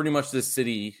pretty much this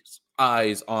city's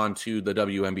eyes onto the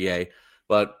WNBA.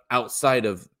 But outside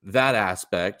of that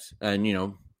aspect,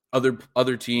 and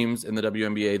other teams in the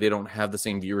WNBA, they don't have the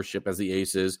same viewership as the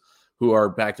Aces, who are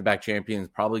back-to-back champions,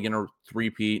 probably going to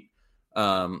repeat.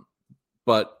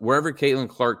 But wherever Caitlin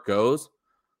Clark goes,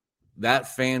 that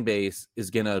fan base is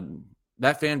going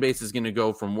to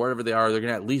go from wherever they are. They're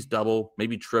going to at least double,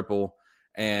 maybe triple,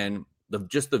 and the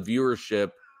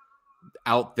viewership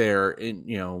out there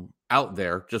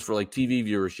just for like TV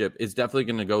viewership is definitely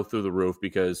going to go through the roof,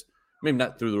 because maybe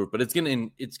not through the roof, but it's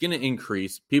going to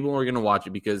increase. People are going to watch it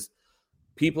because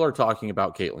people are talking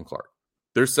about Caitlin Clark.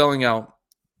 They're selling out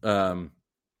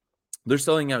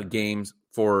games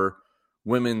for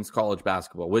women's college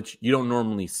basketball, which you don't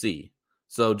normally see.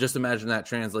 So just imagine that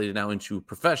translated now into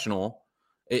professional.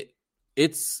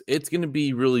 It's going to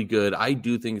be really good. I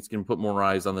do think it's going to put more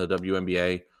eyes on the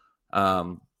WNBA.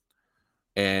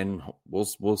 And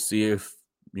we'll see if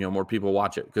more people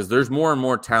watch it, because there's more and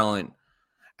more talent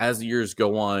as the years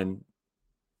go on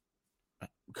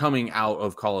coming out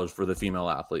of college for the female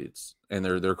athletes, and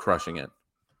they're crushing it.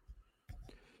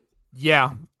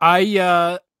 Yeah,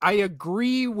 I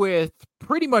agree with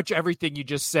pretty much everything you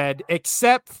just said,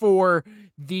 except for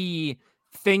the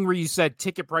thing where you said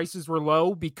ticket prices were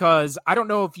low, because I don't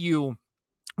know if you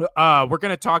we're going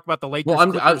to talk about the Lakers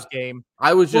Clippers game.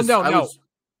 I was just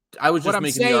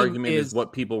making the argument is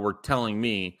what people were telling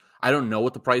me. I don't know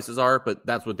what the prices are, but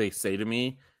that's what they say to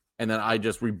me. And then I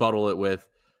just rebuttal it with,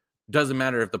 doesn't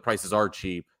matter if the prices are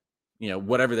cheap,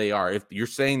 whatever they are. If you're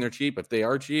saying they're cheap, if they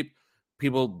are cheap,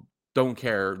 people don't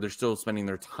care. They're still spending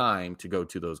their time to go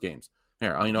to those games.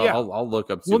 Here, I'll look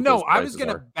up. I was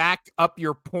going to back up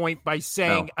your point by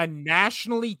saying a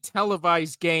nationally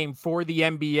televised game for the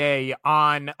NBA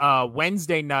on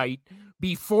Wednesday night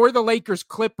before the Lakers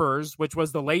Clippers, which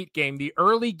was the late game. The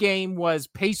early game was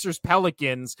Pacers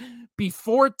Pelicans.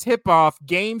 Before tip-off,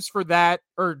 games for that,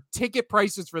 or ticket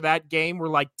prices for that game, were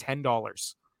like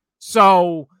 $10.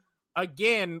 So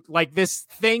again, like this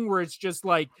thing where it's just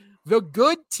like the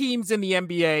good teams in the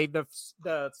NBA,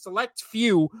 the select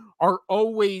few, are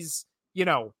always,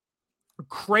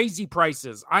 crazy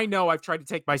prices. I know I've tried to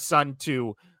take my son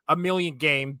to a million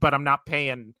game, but I'm not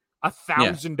paying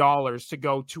 $1,000 to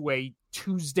go to a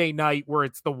Tuesday night where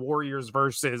it's the Warriors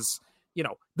versus,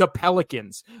 the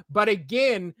Pelicans. But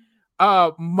again,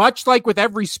 much like with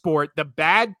every sport, the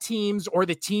bad teams or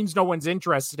the teams no one's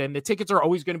interested in, the tickets are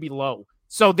always going to be low.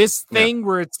 So this thing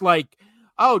where it's like,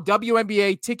 oh,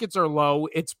 WNBA tickets are low.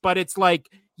 But it's like,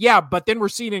 but then we're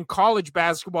seeing in college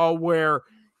basketball where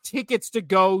tickets to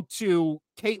go to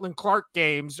Caitlin Clark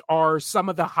games are some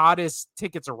of the hottest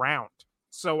tickets around.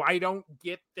 So I don't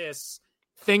get this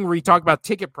thing where you talk about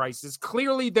ticket prices.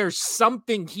 Clearly there's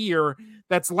something here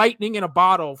that's lightning in a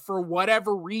bottle for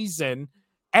whatever reason.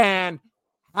 And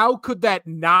how could that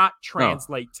not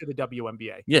translate to the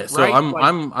WNBA? Yeah. So right?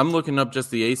 I'm looking up just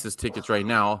the Aces tickets right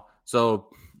now. So,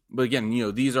 but again,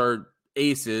 these are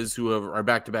Aces who are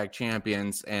back-to-back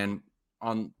champions and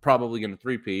on probably going to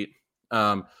three-peat.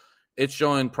 It's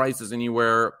showing prices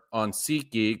anywhere on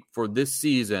SeatGeek for this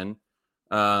season.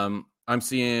 I'm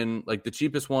seeing like the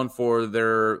cheapest one for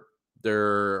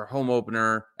their home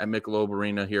opener at Michelob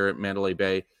Arena here at Mandalay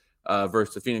Bay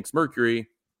versus the Phoenix Mercury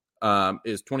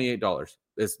is $28.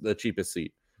 It's the cheapest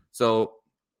seat. So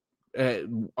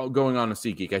going on a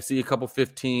SeatGeek, I see a couple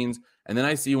 15s, and then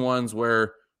I see ones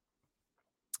where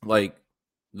like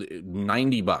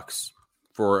 $90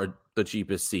 for the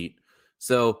cheapest seat.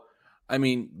 So, I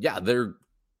mean,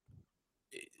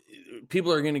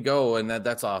 people are going to go, and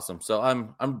that's awesome. So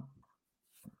I'm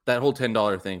that whole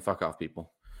 $10 thing. Fuck off,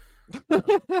 people.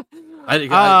 I've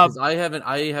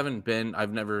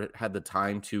never had the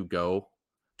time to go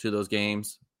to those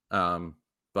games.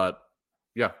 But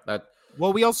yeah,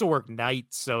 well, we also work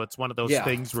nights, so it's one of those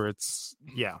things where it's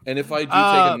And if I do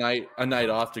take a night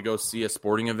off to go see a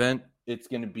sporting event, it's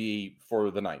going to be for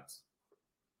the nights.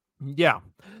 Yeah.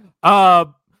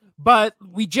 But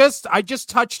I just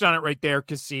touched on it right there,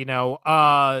 Casino.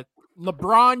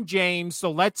 LeBron James.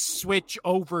 So let's switch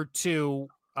over to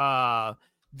the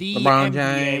LeBron NBA.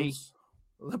 James.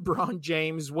 LeBron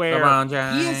James, where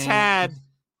he has had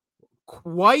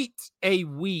quite a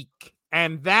week,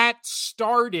 and that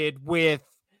started with,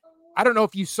 I don't know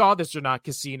if you saw this or not,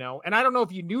 Casino, and I don't know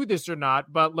if you knew this or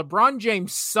not, but LeBron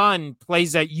James' son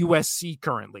plays at USC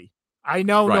currently. I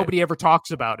know nobody ever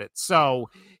talks about it. So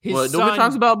his son, nobody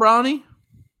talks about Bronny?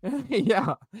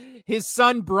 Yeah. His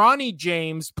son, Bronny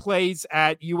James, plays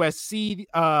at USC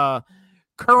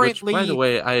currently. Which, by the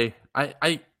way,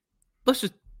 I let's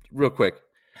just real quick.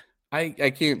 I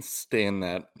can't stand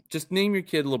that. Just name your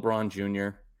kid LeBron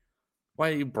Jr. Why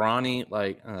are you Bronny?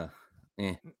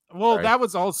 Well, Sorry. that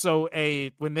was also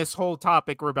when this whole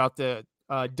topic we're about to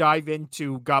dive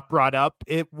into got brought up.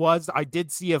 I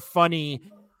did see a funny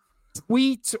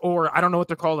tweet, or I don't know what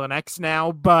they're called on X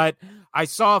now, but I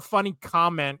saw a funny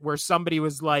comment where somebody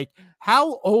was like,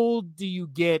 how old do you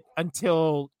get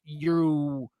until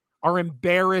you are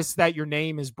embarrassed that your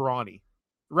name is Brawny?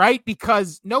 Right?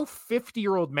 Because no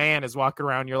 50-year-old man is walking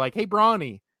around. You're like, hey,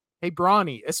 Brawny,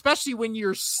 especially when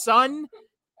your son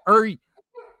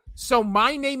so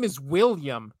my name is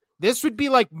William. This would be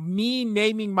like me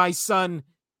naming my son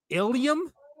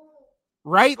Ilium,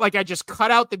 right? Like I just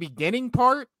cut out the beginning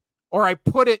part, or I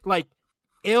put it like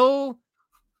Amon.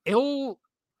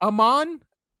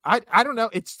 I don't know.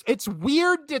 It's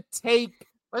weird to take.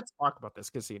 Let's talk about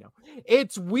this, Casino.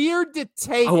 It's weird to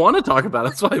take. I want to talk about it.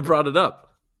 That's why I brought it up.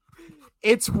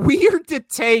 It's weird to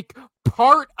take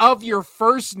part of your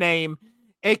first name,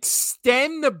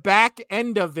 extend the back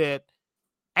end of it,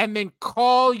 and then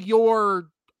call your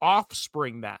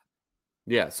offspring that.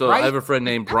 Yeah, so right? I have a friend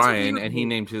named Brian, and he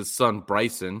named his son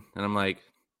Bryson, and I'm like,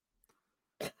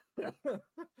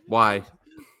 why?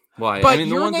 But I mean,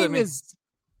 your name is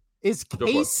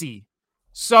Casey.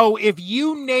 So if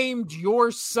you named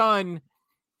your son,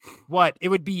 what? It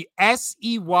would be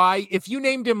S-E-Y. If you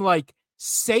named him like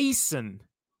Sason,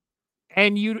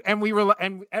 and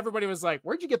everybody was like,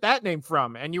 where'd you get that name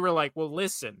from? And you were like, well,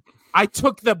 listen, I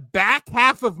took the back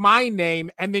half of my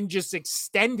name and then just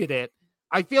extended it.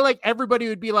 I feel like everybody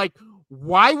would be like,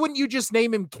 why wouldn't you just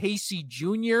name him Casey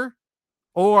Jr.?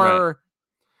 Or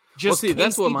just Casey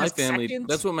that's what my family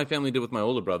did with my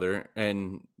older brother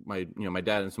and my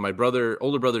dad. And so my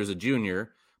older brother is a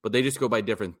junior, but they just go by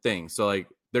different things. So like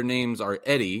their names are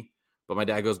Eddie, but my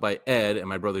dad goes by Ed and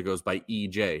my brother goes by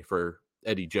EJ for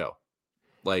Eddie Joe.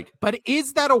 But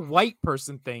is that a white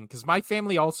person thing? Because my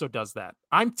family also does that.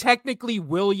 I'm technically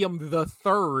William the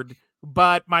Third,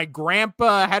 but my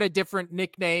grandpa had a different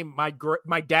nickname.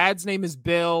 My dad's name is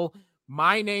Bill.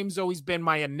 My name's always been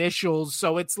my initials.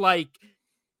 So it's like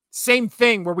same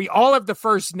thing where we all have the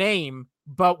first name,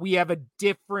 but we have a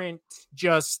different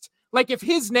like if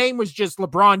his name was just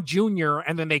LeBron Jr.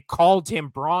 and then they called him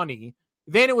Brawny,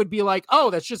 then it would be like,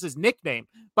 oh, that's just his nickname.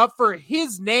 But for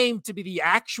his name to be the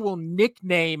actual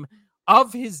nickname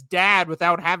of his dad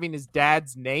without having his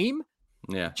dad's name,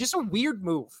 just a weird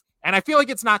move. And I feel like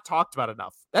it's not talked about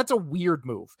enough. That's a weird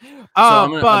move. I'm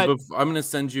going to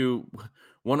send you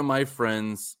one of my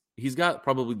friends. He's got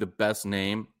probably the best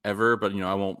name ever, but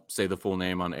I won't say the full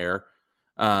name on air.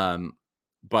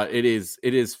 But it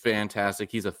is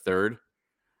fantastic. He's a third.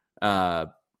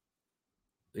 Here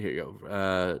you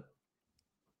go.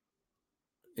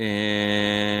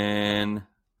 And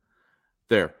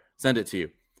there, send it to you.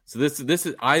 So this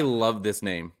is, I love this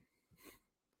name.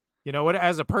 You know what?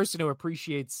 As a person who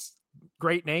appreciates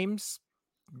great names,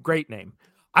 great name.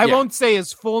 I won't say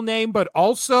his full name, but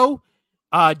also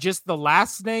just the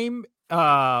last name,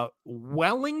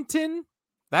 Wellington.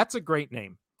 That's a great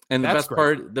name. And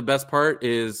the best part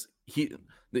is he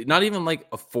not even like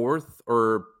a fourth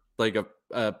or like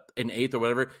an eighth or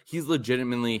whatever. He's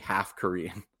legitimately half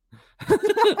Korean.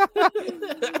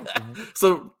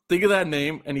 So think of that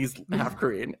name, and he's half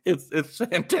Korean. It's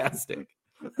fantastic.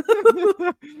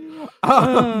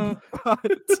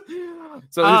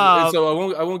 So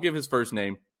I won't give his first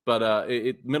name, but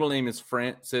middle name is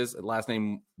Francis, last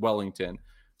name Wellington.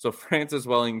 So Francis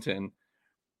Wellington,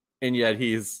 and yet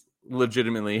he's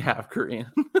legitimately half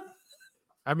Korean.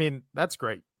 I mean, that's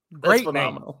great. Great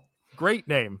phenomenal. Name. Great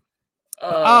name.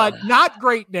 Not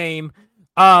great name.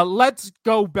 Let's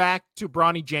go back to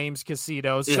Bronny James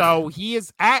Casino. So he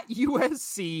is at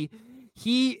USC.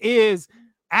 He is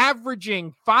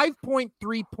averaging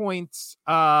 5.3 points,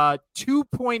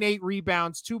 2.8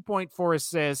 rebounds, 2.4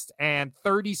 assists, and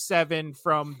 37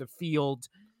 from the field.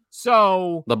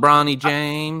 So LeBron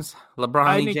James.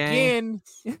 Again,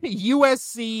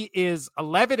 USC is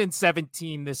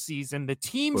 11-17 this season. The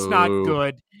team's not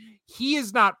good. He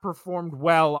has not performed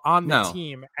well on the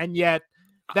team, and yet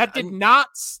that did not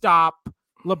stop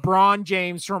LeBron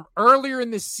James from earlier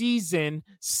in the season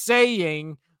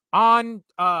saying on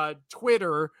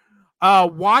Twitter,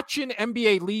 watching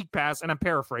NBA League Pass, and I'm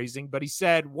paraphrasing, but he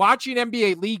said, watching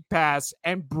NBA League Pass,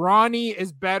 and Bronny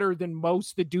is better than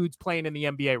most of the dudes playing in the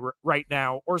NBA right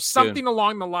now, or something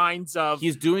along the lines of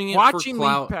he's doing it watching for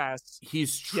clout. League Pass.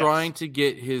 He's trying to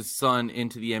get his son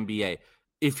into the NBA.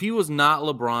 If he was not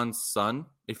LeBron's son,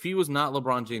 if he was not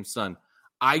LeBron James' son,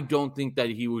 I don't think that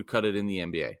he would cut it in the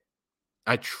NBA.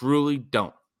 I truly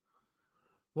don't.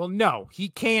 Well, no, he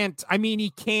can't. I mean, he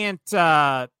can't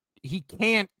cut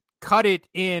it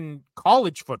in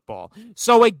college football.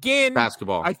 So again,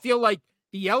 basketball. I feel like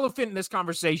the elephant in this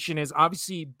conversation is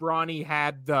obviously Bronny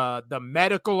had the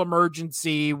medical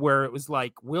emergency where it was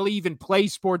like, will he even play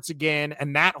sports again?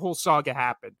 And that whole saga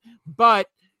happened. But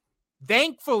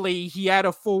thankfully, he had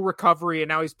a full recovery and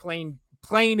now he's playing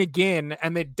again.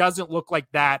 And it doesn't look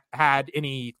like that had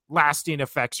any lasting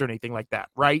effects or anything like that,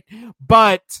 right?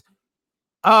 But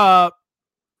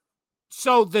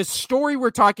so the story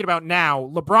we're talking about now,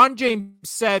 LeBron James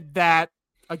said that,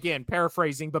 again,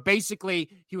 paraphrasing, but basically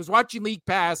he was watching League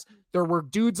Pass. There were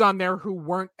dudes on there who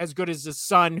weren't as good as his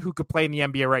son who could play in the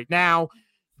NBA right now.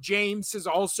 James has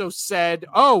also said,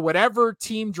 oh, whatever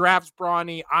team drafts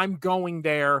Bronny, I'm going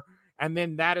there. And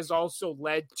then that has also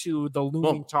led to the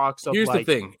looming talks of, here's the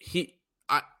thing.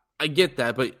 I get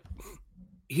that, but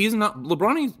he's not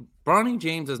Bronny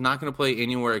James is not going to play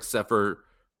anywhere except for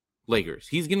Lakers.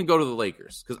 He's going to go to the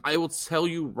Lakers because I will tell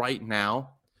you right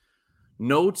now,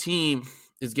 no team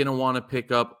is going to want to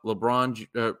pick up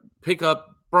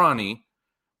Bronny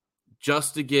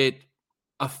just to get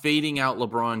a fading out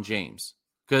LeBron James,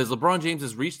 because LeBron James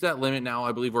has reached that limit now,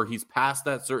 I believe, where he's past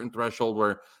that certain threshold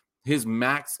where his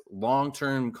max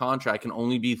long-term contract can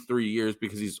only be 3 years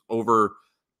because he's over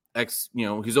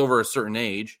he's over a certain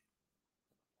age.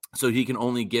 So he can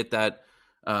only get that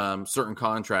certain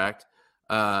contract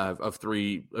of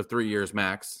 3 years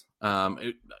max.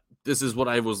 This is what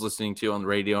I was listening to on the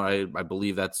radio. I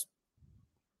believe that's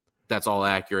all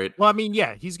accurate. Well, I mean,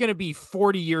 yeah, he's going to be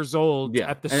 40 years old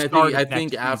at the start. I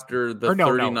think after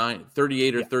the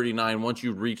 38 or 39, once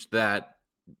you reach that,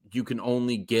 you can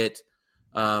only get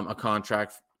a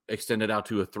contract extended out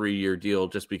to a 3-year deal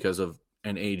just because of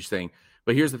an age thing.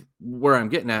 But here's where I'm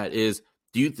getting at is,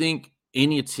 do you think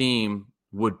any team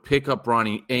would pick up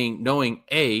Bronny knowing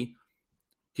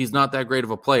he's not that great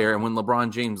of a player, and when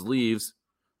LeBron James leaves,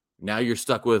 now you're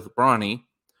stuck with Bronny.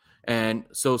 And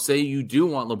so say you do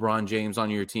want LeBron James on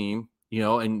your team,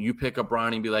 and you pick up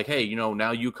Bronny and be like, hey,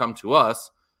 now you come to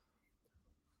us.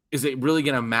 Is it really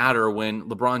going to matter when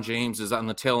LeBron James is on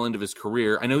the tail end of his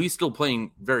career? I know he's still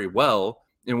playing very well,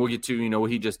 and we'll get to, what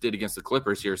he just did against the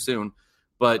Clippers here soon.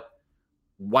 But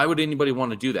why would anybody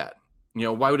want to do that?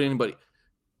 Why would anybody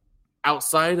 –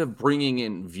 outside of bringing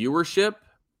in viewership,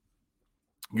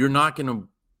 you're not going to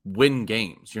win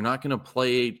games. You're not going to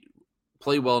play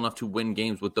well enough to win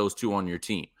games with those two on your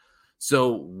team.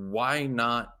 So why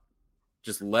not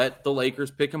just let the Lakers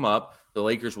pick him up? The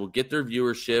Lakers will get their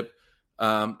viewership.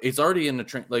 It's already in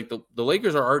the the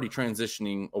Lakers are already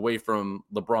transitioning away from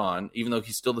LeBron, even though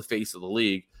he's still the face of the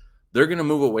league. They're going to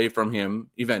move away from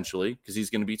him eventually because he's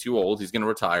going to be too old. He's going to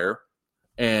retire.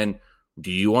 And do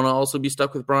you want to also be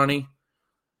stuck with Bronny?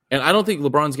 And I don't think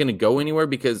LeBron's going to go anywhere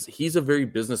because he's a very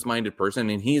business-minded person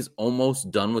and he's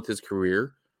almost done with his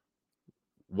career.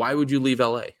 Why would you leave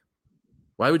LA?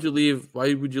 Why would you leave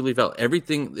LA?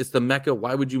 Everything, it's the Mecca.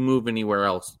 Why would you move anywhere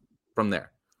else from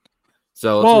there?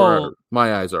 So that's where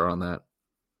my eyes are on that.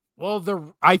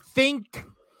 Well, I think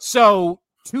so.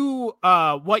 To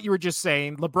what you were just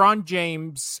saying, LeBron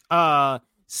James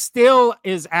still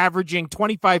is averaging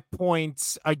 25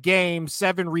 points a game,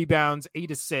 7 rebounds,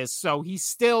 8 assists. So he's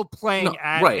still playing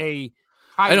at a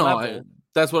high level.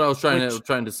 That's what I was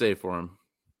trying to say for him.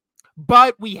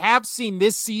 But we have seen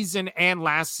this season and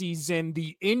last season,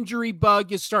 the injury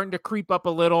bug is starting to creep up a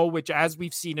little, which, as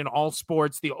we've seen in all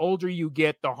sports, the older you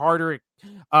get, the harder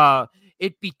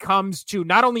it becomes to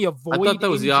not only avoid I thought that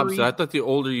was injury. the opposite. I thought the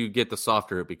older you get, the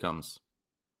softer it becomes.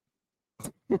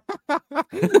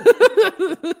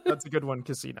 That's a good one,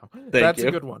 Casino. That's a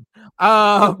good one.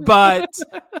 But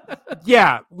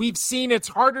yeah, we've seen it's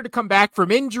harder to come back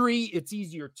from injury. It's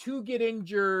easier to get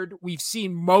injured. We've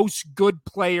seen most good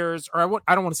players, or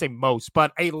I don't want to say most,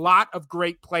 but a lot of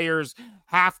great players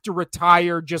have to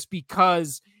retire just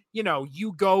because,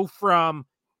 you go from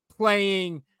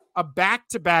playing a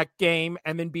back-to-back game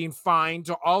and then being fine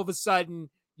to all of a sudden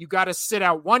you got to sit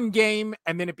out 1 game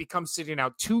and then it becomes sitting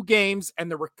out 2 games,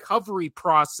 and the recovery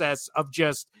process of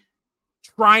just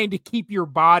trying to keep your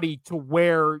body to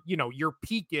where, your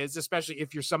peak is, especially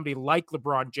if you're somebody like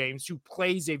LeBron James, who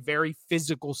plays a very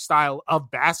physical style of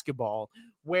basketball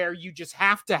where you just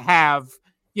have to have,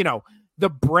 the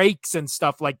breaks and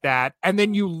stuff like that. And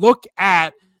then you look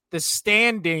at the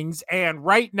standings, and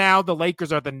right now the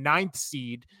Lakers are the 9th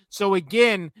seed. So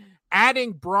again,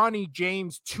 adding Bronny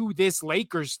James to this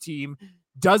Lakers team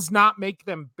does not make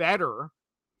them better.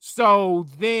 So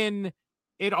then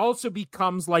it also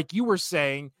becomes, like you were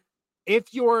saying,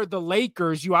 if you're the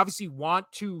Lakers, you obviously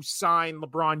want to sign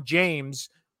LeBron James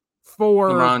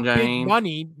for big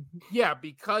money. Yeah,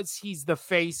 because he's the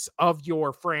face of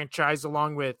your franchise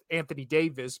along with Anthony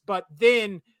Davis. But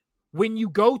then when you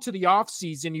go to the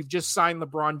offseason, you've just signed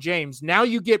LeBron James. Now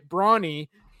you get Bronny.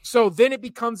 So then it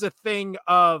becomes a thing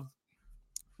of,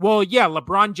 well, yeah,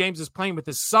 LeBron James is playing with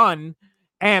his son,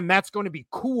 and that's going to be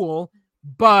cool,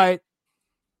 but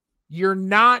you're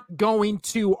not going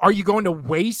to, are you going to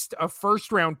waste a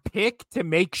first round pick to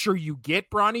make sure you get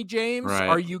Bronny James? Right.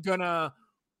 Are you going to,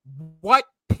 what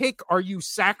pick are you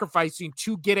sacrificing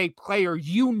to get a player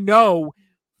you know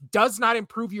does not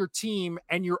improve your team,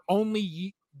 and you're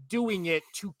only doing it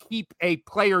to keep a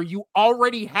player you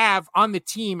already have on the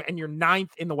team and you're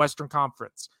 9th in the Western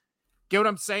Conference? Get what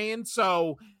I'm saying?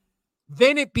 So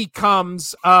then it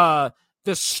becomes the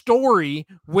story,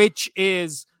 which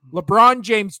is LeBron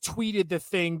James tweeted the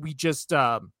thing we just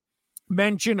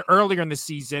mentioned earlier in the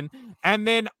season. And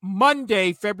then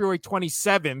Monday, February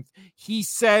 27th, he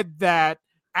said that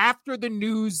after the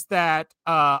news that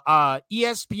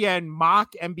ESPN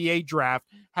mock NBA draft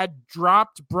had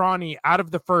dropped Bronny out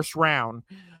of the first round,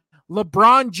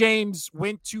 LeBron James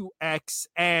went to X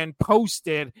and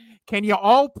posted, "Can you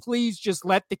all please just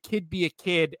let the kid be a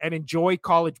kid and enjoy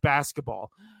college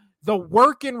basketball? The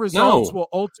work and results will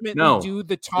ultimately do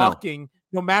the talking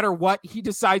no matter what he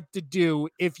decides to do.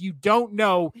 If you don't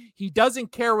know, he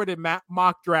doesn't care what a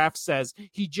mock draft says.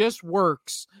 He just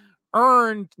works.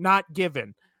 Earned, not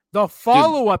given." The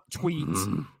follow-up tweet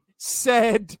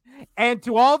said, "And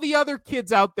to all the other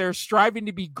kids out there striving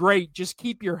to be great, just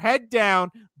keep your head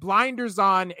down, blinders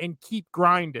on, and keep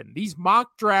grinding. These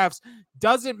mock drafts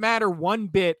doesn't matter one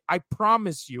bit. I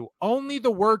promise you. Only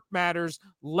the work matters.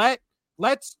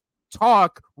 Let's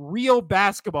talk real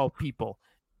basketball, people."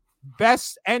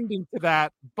 Best ending to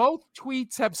that. Both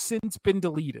tweets have since been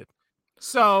deleted.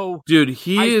 So, dude,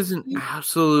 he is an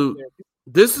absolute.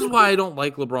 This is why I don't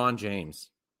like LeBron James.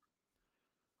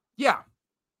 Yeah,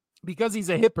 because he's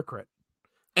a hypocrite.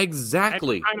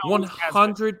 Exactly.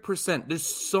 100%. There's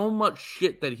so much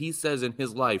shit that he says in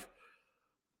his life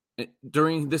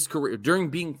during this career, during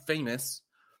being famous.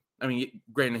 I mean,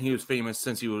 granted, he was famous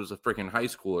since he was a freaking high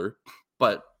schooler,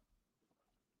 but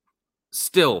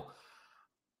still,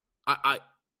 I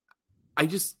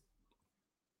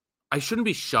shouldn't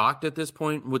be shocked at this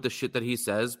point with the shit that he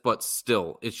says, but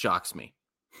still, it shocks me.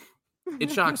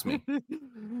 It shocks me.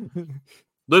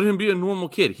 Let him be a normal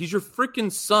kid. He's your freaking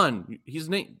son. His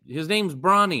name's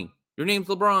Bronny. Your name's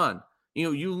LeBron. You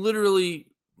know, you literally,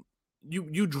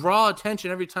 you draw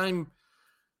attention every time.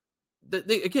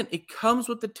 Again, it comes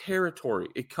with the territory.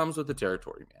 It comes with the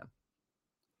territory, man.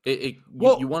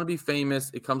 You want to be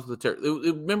famous. It comes with the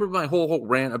territory. Remember my whole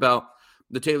rant about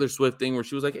the Taylor Swift thing where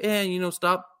she was like,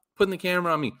 stop putting the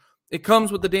camera on me. It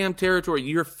comes with the damn territory.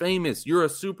 You're famous. You're a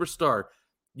superstar.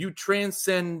 You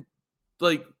transcend,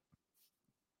 like,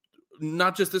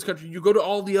 not just this country. You go to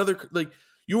all the other, like,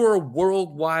 you are a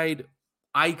worldwide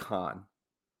icon.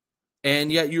 And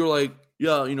yet you're like,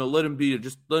 yeah, let him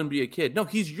be a kid. No,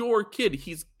 he's your kid.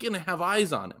 He's going to have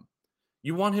eyes on him.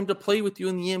 You want him to play with you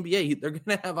in the NBA. They're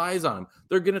going to have eyes on him.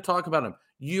 They're going to talk about him.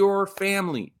 Your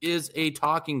family is a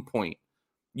talking point.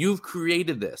 You've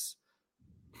created this.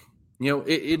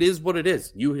 It is what it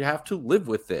is. You have to live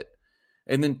with it.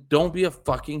 And then don't be a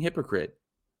fucking hypocrite.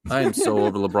 I am so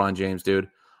over LeBron James, dude.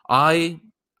 I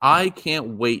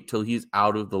can't wait till he's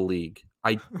out of the league.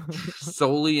 I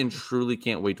solely and truly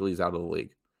can't wait till he's out of the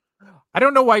league. I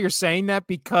don't know why you're saying that,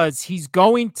 because he's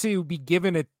going to be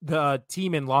given the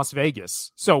team in Las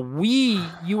Vegas. So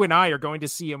you and I are going to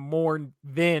see him more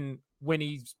than when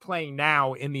he's playing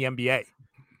now in the NBA.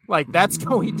 Like, that's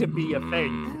going to be a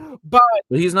thing. But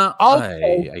he's not. Also,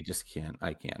 I just can't.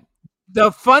 I can't.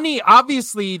 The funny,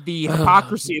 obviously, the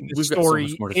hypocrisy in this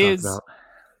story is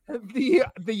the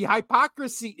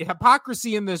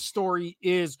hypocrisy in this story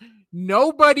is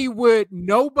nobody would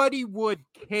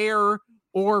care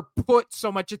or put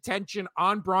so much attention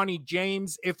on Bronny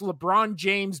James if LeBron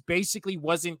James basically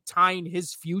wasn't tying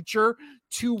his future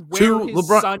to where his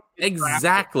LeBron, son is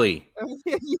exactly.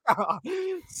 Yeah.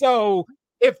 So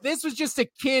if this was just a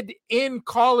kid in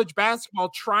college basketball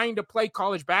trying to play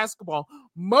college basketball,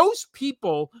 most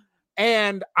people,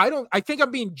 and I think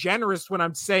I'm being generous when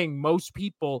I'm saying most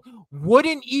people,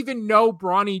 wouldn't even know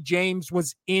Bronny James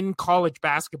was in college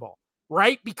basketball,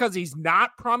 right? Because he's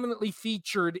not prominently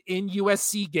featured in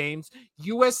USC games.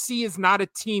 USC is not a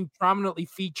team prominently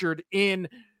featured in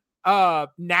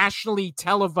nationally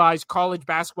televised college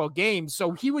basketball games.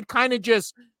 So he would kind of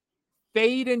just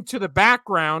fade into the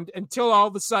background until all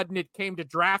of a sudden it came to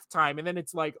draft time. And then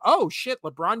it's like, oh shit,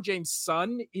 LeBron James'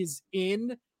 son is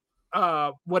in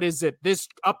this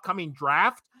upcoming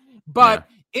draft. But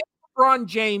if LeBron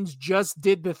James just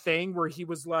did the thing where he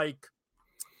was like,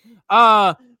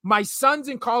 My son's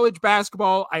in college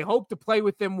basketball. I hope to play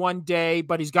with him one day,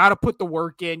 but he's got to put the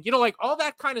work in. You know, like all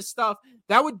that kind of stuff.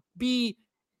 That would be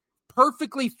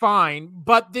perfectly fine,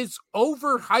 but this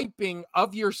overhyping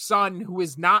of your son who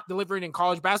is not delivering in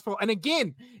college basketball, and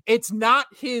again, it's not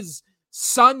his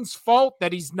son's fault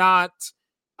that he's not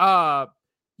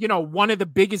one of the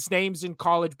biggest names in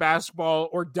college basketball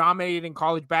or dominating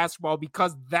college basketball,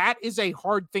 because that is a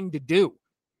hard thing to do,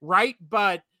 right?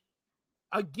 But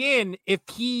again, if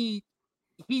he's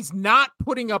not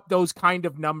putting up those kind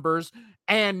of numbers,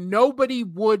 and nobody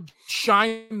would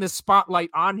shine the spotlight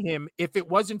on him if it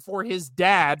wasn't for his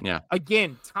dad. Yeah.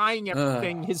 Again, tying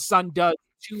everything his son does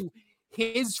to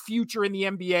his future in the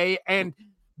NBA and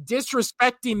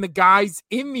disrespecting the guys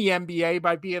in the NBA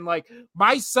by being like,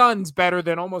 my son's better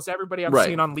than almost everybody I've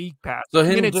seen on League Pass. So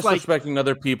him disrespecting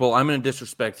other people, I'm going to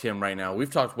disrespect him right now.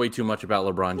 We've talked way too much about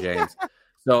LeBron James.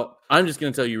 So I'm just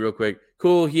going to tell you real quick.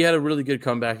 Cool. He had a really good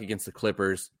comeback against the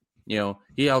Clippers. You know,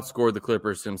 he outscored the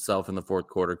Clippers himself in the fourth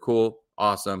quarter. Cool.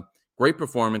 Awesome. Great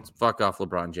performance. Fuck off,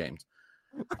 LeBron James.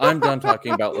 I'm done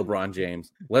talking about LeBron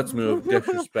James. Let's move.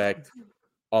 Disrespect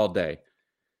all day.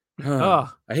 I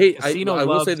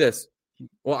will say this.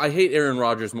 Well, I hate Aaron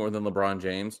Rodgers more than LeBron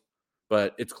James,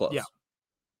 but it's close. Yeah.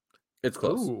 It's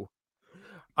close. Ooh.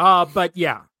 But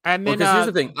yeah. And then here's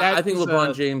the thing. I think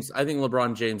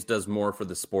LeBron James does more for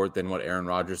the sport than what Aaron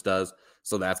Rodgers does.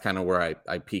 So that's kind of where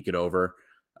I peek it over.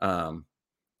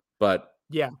 But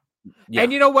yeah.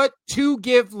 And you know what? To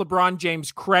give LeBron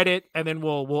James credit, and then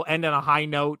we'll end on a high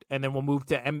note, and then we'll move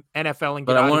to NFL and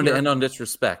get But I wanted to end on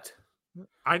disrespect.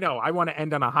 I know. I want to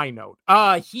end on a high note.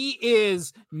 He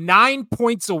is 9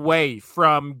 points away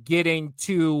from getting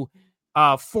to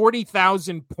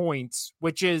 40,000 points,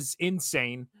 which is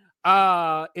insane.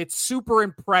 It's super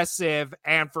impressive,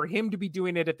 and for him to be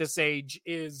doing it at this age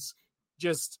is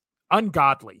just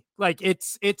ungodly. Like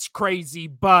it's crazy,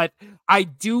 but I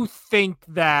do think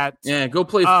that go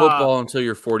play football until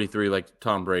you're 43 like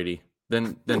Tom Brady.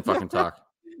 Then fucking talk.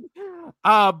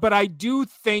 But I do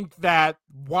think that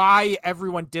why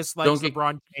everyone dislikes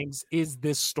LeBron James is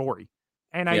this story.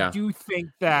 And I do think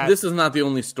that this is not the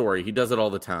only story. He does it all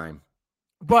the time.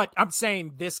 But I'm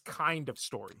saying this kind of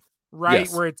story, right?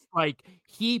 Yes. Where it's like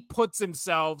he puts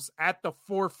himself at the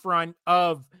forefront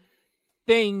of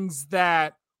things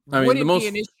that wouldn't be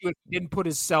an issue if he didn't put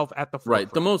himself at the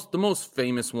forefront. Right. The most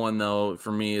famous one though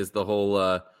for me is the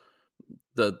whole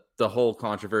the whole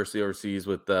controversy overseas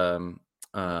with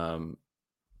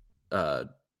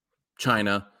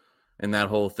China and that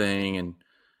whole thing. And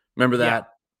remember that?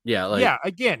 Yeah.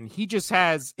 Again,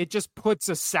 it just puts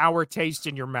a sour taste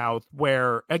in your mouth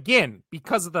where, again,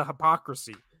 because of the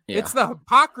hypocrisy. Yeah. It's the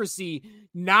hypocrisy,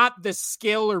 not the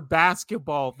skill or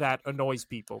basketball that annoys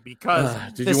people, because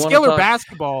the skill or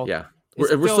basketball. Yeah.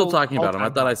 We're still talking about him. I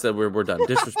thought I said we're done.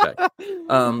 Disrespect.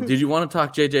 Did you want to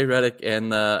talk JJ Redick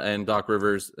and Doc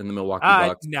Rivers in the Milwaukee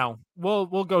Bucks? No.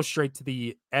 We'll go straight to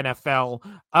the NFL.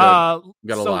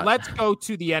 Let's go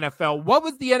to the NFL. What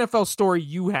was the NFL story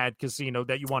you had, Casino,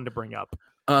 that you wanted to bring up?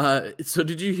 So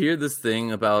did you hear this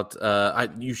thing about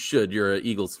you're an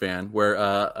Eagles fan, where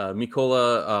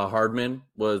Mecole Hardman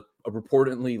was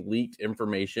reportedly leaked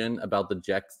information about the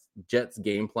Jets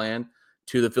game plan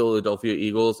to the Philadelphia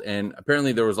Eagles, and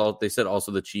apparently they said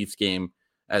also the Chiefs game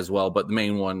as well, but the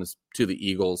main one is to the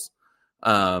Eagles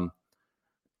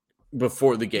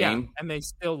before the game. And they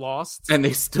still lost.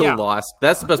 Lost.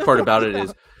 That's the best part about it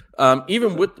is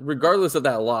regardless of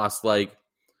that loss, like,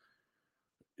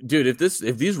 dude, if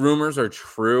these rumors are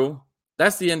true,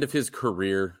 that's the end of his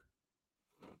career.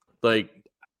 Like,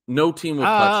 no team will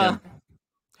touch him.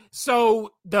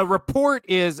 So the report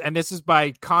is, and this is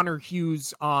by Connor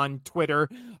Hughes on Twitter.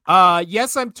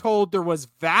 Yes, I'm told there was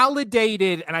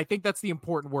validated, and I think that's the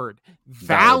important word,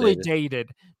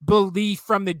 validated belief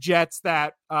from the Jets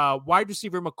that wide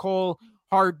receiver Mecole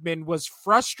Hardman was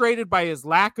frustrated by his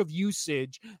lack of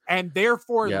usage and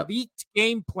therefore leaked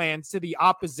game plans to the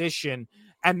opposition.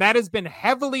 And that has been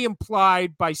heavily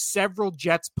implied by several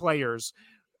Jets players.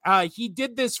 He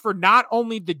did this for not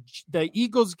only the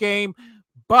Eagles game,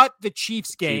 but the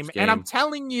Chiefs game. And I'm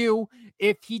telling you,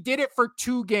 if he did it for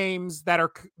 2 games that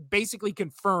are basically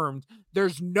confirmed,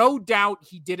 there's no doubt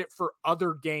he did it for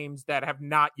other games that have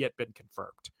not yet been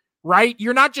confirmed, right?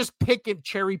 You're not just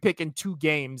cherry picking 2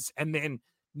 games and then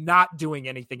not doing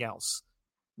anything else,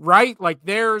 right? Like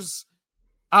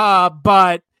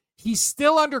but he's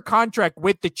still under contract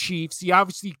with the Chiefs. He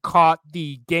obviously caught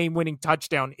the game-winning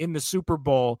touchdown in the Super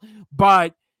Bowl,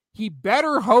 but he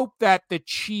better hope that the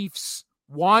Chiefs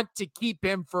want to keep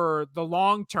him for the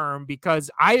long term, because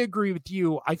I agree with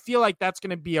you. I feel like that's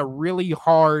going to be a really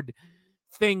hard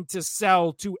thing to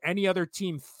sell to any other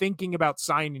team thinking about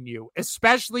signing you,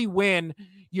 especially when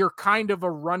you're kind of a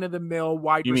run-of-the-mill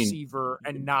wide receiver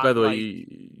and not. By the way,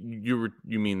 you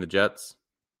mean the Jets?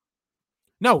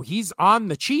 No, he's on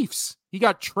the Chiefs. He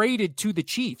got traded to the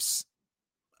Chiefs.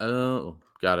 Oh,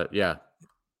 got it. Yeah.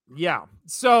 Yeah.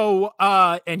 So,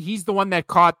 and he's the one that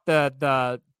caught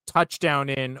the touchdown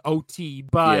in OT,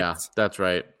 but yeah, that's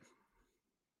right.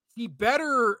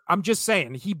 I'm just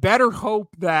saying, he better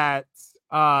hope that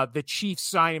the Chiefs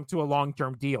sign him to a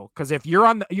long-term deal. Because if you're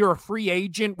a free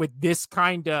agent with this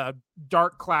kind of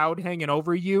dark cloud hanging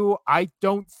over you, I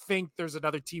don't think there's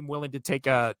another team willing to take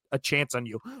a chance on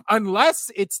you,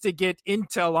 unless it's to get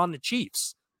intel on the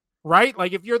Chiefs, right?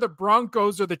 Like if you're the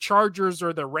Broncos or the Chargers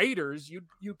or the Raiders,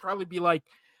 you'd probably be like,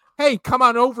 hey, come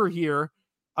on over here.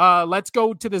 Let's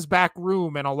go to this back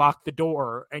room and I'll lock the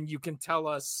door and you can tell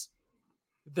us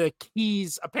the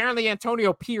keys. Apparently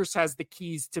Antonio Pierce has the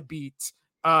keys to beat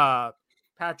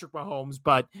Patrick Mahomes,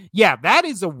 but yeah, that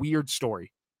is a weird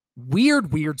story.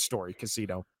 Weird story,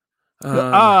 Casino.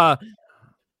 But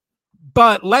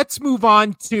let's move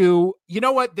on to, you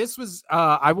know what? This was,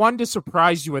 I wanted to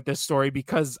surprise you with this story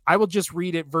because I will just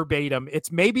read it verbatim.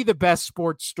 It's maybe the best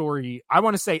sports story, I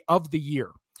want to say, of the year.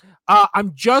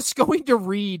 I'm just going to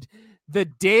read the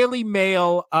Daily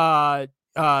Mail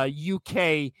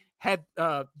UK head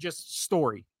just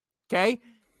story. Okay,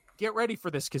 get ready for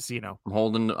this, Casino. I'm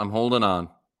holding on.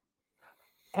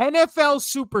 NFL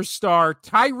superstar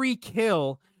Tyreek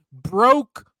Hill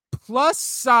broke plus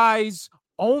size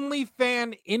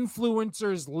OnlyFans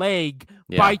influencer's leg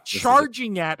by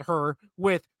charging at her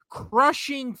with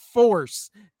crushing force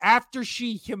after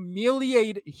she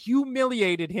humiliated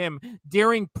him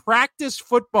during practice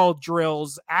football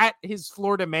drills at his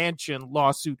Florida mansion,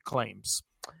 lawsuit claims.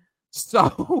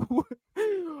 So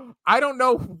I don't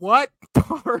know what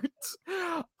part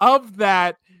of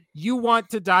that you want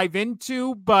to dive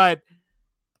into, but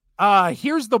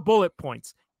here's the bullet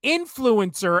points.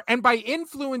 Influencer, and by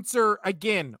influencer,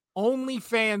 again,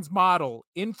 OnlyFans model.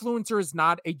 Influencer is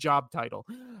not a job title.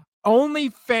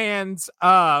 OnlyFans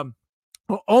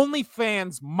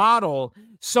model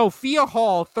Sophia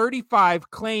Hall, 35,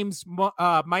 claims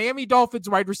Miami Dolphins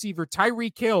wide receiver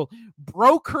Tyreek Hill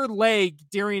broke her leg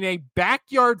during a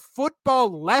backyard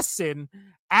football lesson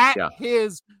at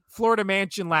his Florida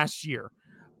mansion last year.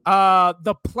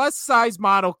 The plus size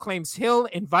model claims Hill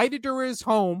invited her to his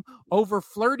home over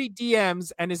flirty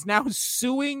DMs and is now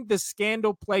suing the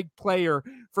scandal-plagued player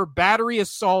for battery,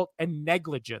 assault, and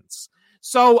negligence.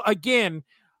 So again,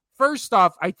 first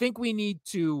off, I think we need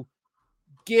to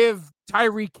give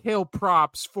Tyreek Hill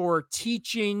props for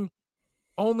teaching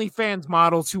OnlyFans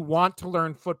models who want to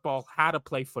learn football how to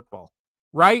play football,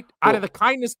 right? Cool. Out of the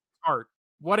kindness of heart,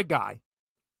 what a guy.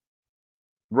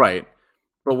 Right.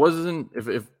 But wasn't, if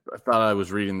I thought I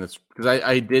was reading this, because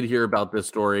I did hear about this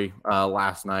story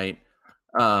last night,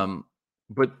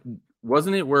 but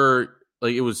wasn't it where,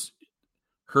 like, it was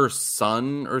her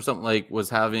son or something, like,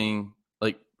 was having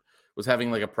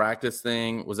like a practice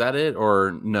thing? Was that it,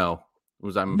 or no?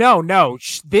 No.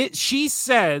 She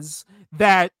says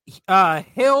that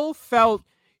Hill felt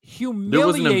humiliated. There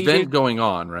was an event going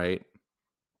on, right?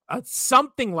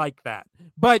 Something like that.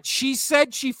 But she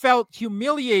said she felt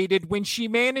humiliated when she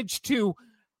managed to,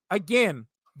 again,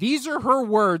 these are her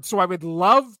words, so I would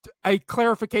love a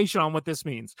clarification on what this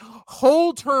means.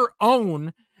 Hold her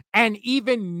own and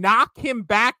even knock him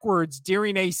backwards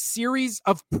during a series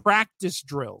of practice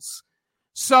drills.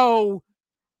 So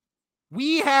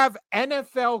we have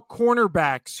NFL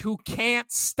cornerbacks who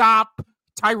can't stop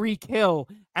Tyreek Hill,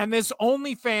 and this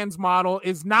OnlyFans model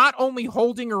is not only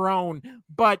holding her own,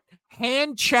 but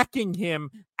hand checking him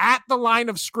at the line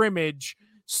of scrimmage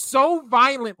so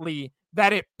violently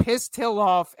that it pissed Hill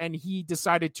off and he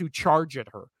decided to charge at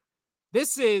her.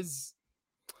 This is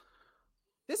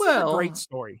a great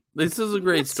story. This is a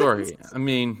great story. I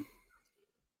mean,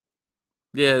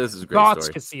 yeah, this is a great thoughts,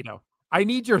 story. Casino. I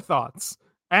need your thoughts.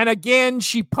 And again,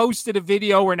 she posted a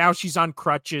video where now she's on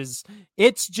crutches.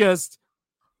 It's just,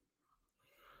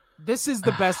 this is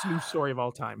the best news story of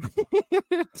all time.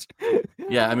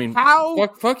 Yeah, I mean,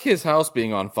 fuck his house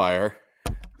being on fire.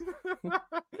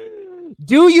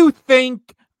 Do you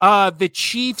think the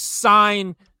Chiefs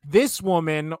sign this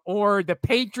woman, or the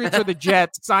Patriots or the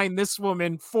Jets sign this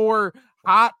woman for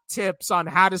hot tips on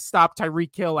how to stop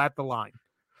Tyreek Hill at the line?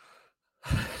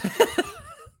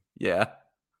 Yeah.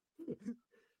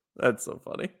 That's so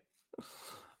funny.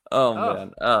 Oh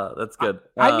man, that's good.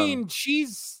 I mean,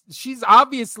 she's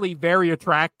obviously very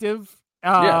attractive.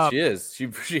 Yeah, she is. She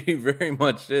very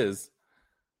much is.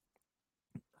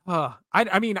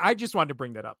 I mean, I just wanted to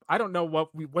bring that up. I don't know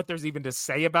what there's even to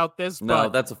say about this, No,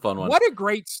 but that's a fun one. what a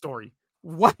great story.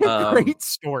 What a great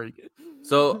story.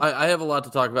 So I have a lot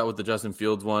to talk about with the Justin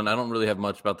Fields one. I don't really have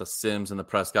much about the Sims and the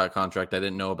Prescott contract. I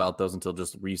didn't know about those until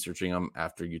just researching them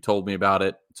after you told me about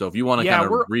it. So if you want to kind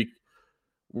of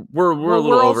we're a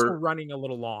little also over. running a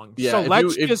little long. Yeah,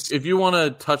 so if you want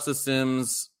to touch the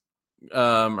Sims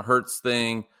Hurts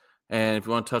thing, and if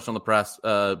you want to touch on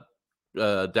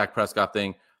the Dak Prescott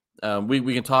thing,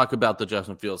 we can talk about the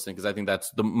Justin Fields thing because I think that's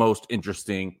the most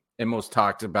interesting and most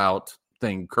talked about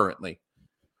thing currently.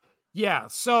 Yeah,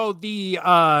 so the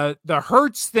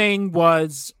Hurts thing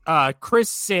was Chris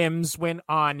Sims went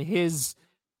on his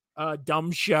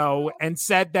dumb show and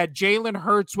said that Jalen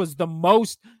Hurts was the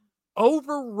most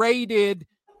overrated,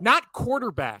 not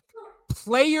quarterback,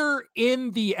 player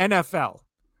in the NFL.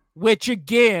 Which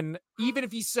again, even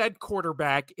if he said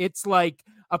quarterback, it's like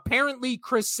apparently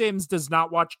Chris Sims does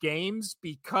not watch games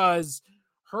because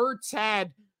Hurts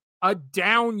had a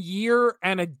down year,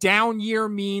 and a down year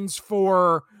means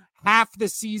for half the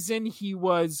season he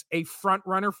was a front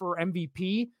runner for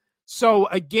MVP. So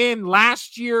again,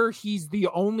 last year he's the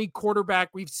only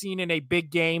quarterback we've seen in a big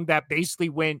game that basically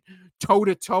went toe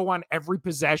to toe on every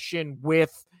possession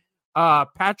with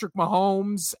Patrick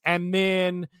Mahomes, and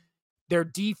then their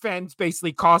defense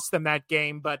basically cost them that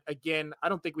game. But again, I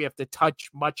don't think we have to touch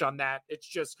much on that. It's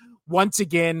just once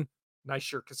again, nice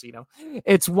shirt, Casino.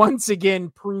 It's once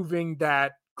again proving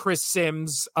that Chris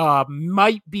Sims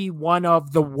might be one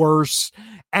of the worst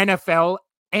NFL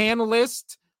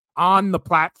analysts on the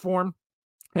platform.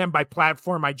 And by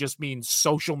platform, I just mean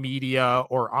social media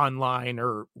or online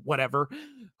or whatever.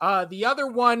 The other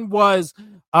one was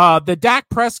the Dak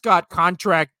Prescott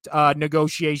contract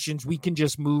negotiations. We can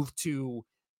just move to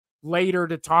later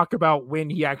to talk about when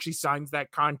he actually signs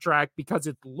that contract because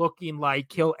it's looking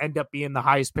like he'll end up being the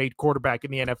highest paid quarterback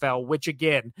in the NFL, which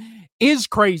again is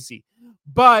crazy.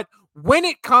 But when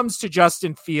it comes to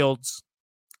Justin Fields,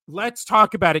 let's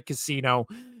talk about it, Casino.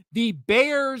 The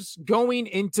Bears going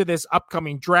into this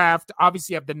upcoming draft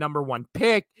obviously have the number one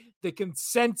pick. The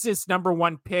consensus number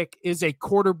one pick is a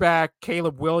quarterback,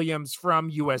 Caleb Williams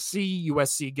from USC.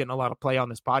 USC getting a lot of play on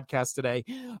this podcast today.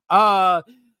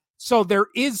 So there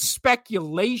is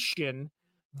speculation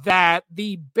that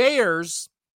the Bears,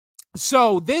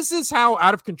 so this is how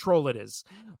out of control it is.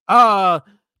 2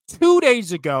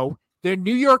 days ago, the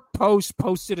New York Post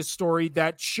posted a story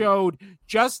that showed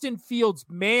Justin Fields'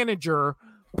 manager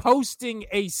posting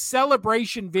a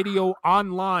celebration video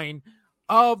online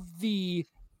of the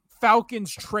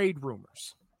Falcons trade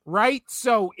rumors, right?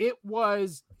 So it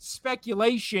was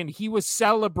speculation he was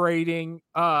celebrating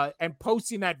and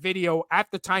posting that video at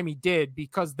the time he did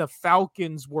because the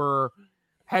Falcons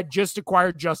had just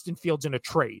acquired Justin Fields in a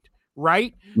trade,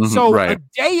 right? A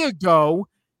day ago,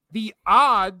 the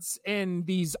odds in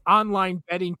these online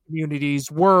betting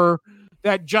communities were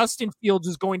that Justin Fields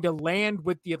is going to land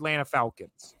with the Atlanta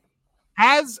Falcons.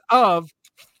 As of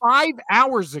 5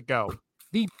 hours ago,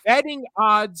 the betting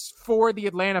odds for the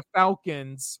Atlanta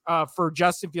Falcons, for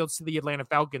Justin Fields to the Atlanta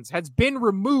Falcons, has been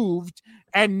removed.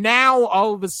 And now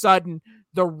all of a sudden,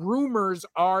 the rumors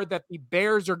are that the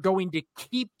Bears are going to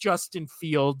keep Justin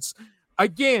Fields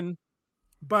again.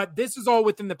 But this is all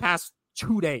within the past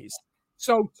 2 days.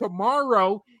 So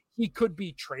tomorrow, he could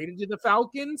be traded to the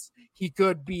Falcons. He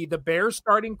could be the Bears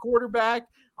starting quarterback.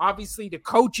 Obviously, the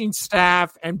coaching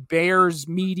staff and Bears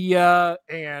media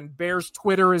and Bears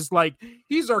Twitter is like,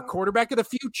 he's our quarterback of the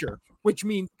future, which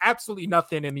means absolutely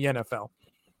nothing in the NFL.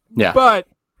 Yeah. But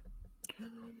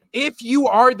if you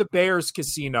are the Bears,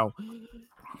 Casino,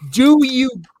 do you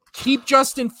keep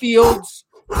Justin Fields,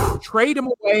 trade him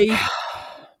away?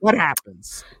 What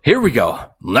happens? Here we go.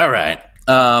 All right.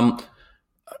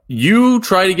 You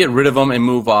try to get rid of him and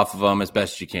move off of him as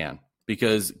best you can.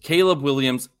 Because Caleb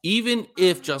Williams, even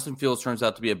if Justin Fields turns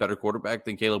out to be a better quarterback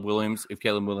than Caleb Williams, if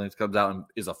Caleb Williams comes out and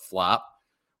is a flop,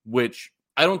 which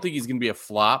I don't think he's going to be a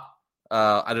flop.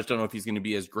 I just don't know if he's going to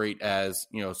be as great as,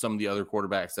 some of the other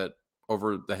quarterbacks that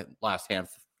over the last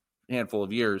handful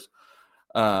of years.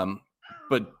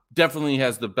 But definitely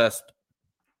has the best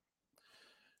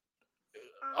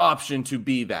option to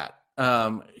be that.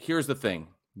 Here's the thing.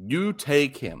 You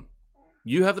take him.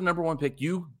 You have the number one pick.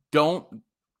 You don't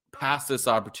pass this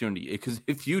opportunity, because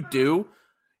if you do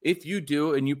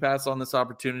and you pass on this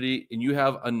opportunity and you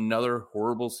have another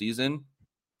horrible season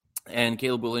and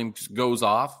Caleb Williams goes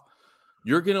off,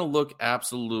 you're going to look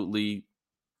absolutely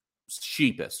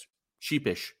sheepish.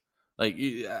 Like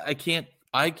I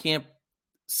can't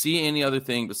see any other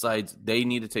thing besides they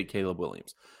need to take Caleb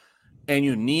Williams. And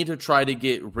you need to try to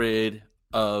get rid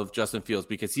of Justin Fields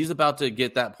because he's about to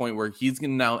get that point where he's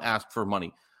going to now ask for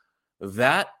money.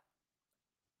 That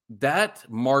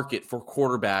market for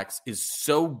quarterbacks is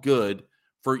so good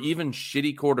for even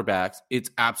shitty quarterbacks. It's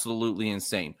absolutely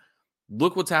insane.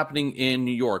 Look what's happening in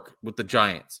New York with the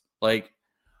Giants. Like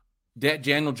that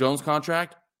Daniel Jones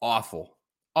contract, awful.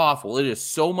 It is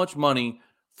so much money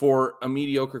for a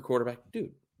mediocre quarterback.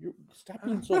 Dude, stop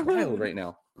being so wild right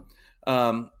now.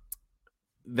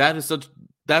 That's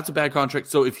a bad contract.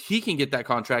 So if he can get that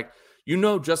contract,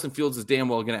 Justin Fields is damn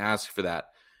well going to ask for that.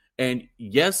 And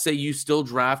yes, say you still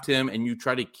draft him and you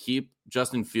try to keep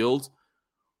Justin Fields,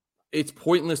 it's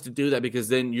pointless to do that because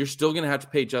then you're still going to have to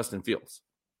pay Justin Fields.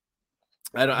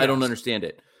 I don't understand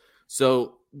it.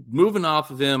 So moving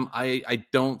off of him, I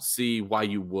don't see why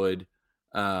you would.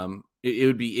 It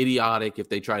would be idiotic if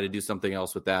they try to do something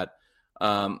else with that.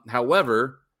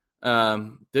 However,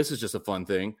 this is just a fun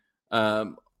thing.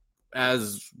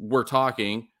 As we're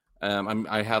talking,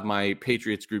 I have my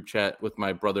Patriots group chat with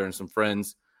my brother and some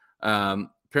friends.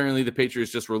 Apparently, the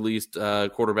Patriots just released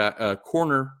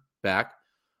cornerback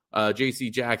J.C.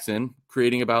 Jackson,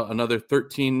 creating about another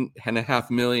 $13.5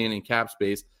 million in cap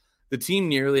space. The team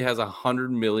nearly has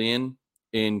 $100 million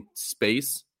in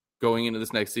space going into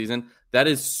this next season. That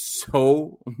is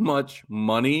so much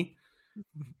money.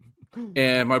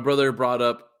 And my brother brought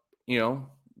up,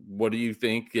 what do you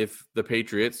think if the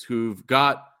Patriots, who've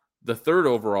got the 3rd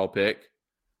overall pick,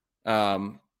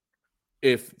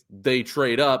 if they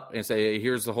trade up and say, hey,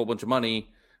 here's a whole bunch of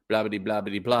money, blah, blah, blah,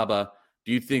 blah, blah, blah,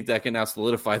 do you think that can now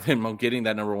solidify them on getting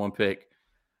that number 1 pick?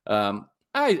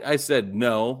 I said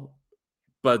no,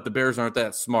 but the Bears aren't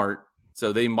that smart,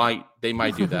 so they might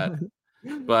do that.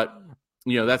 But,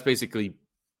 that's basically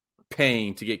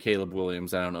paying to get Caleb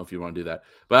Williams. I don't know if you want to do that.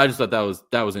 But I just thought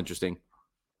that was interesting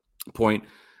point.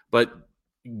 But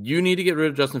you need to get rid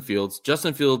of Justin Fields.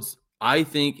 Justin Fields, I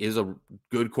think, is a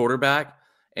good quarterback.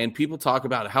 And people talk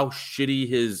about how shitty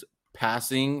his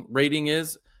passing rating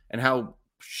is and how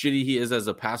shitty he is as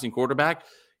a passing quarterback.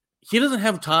 He doesn't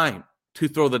have time to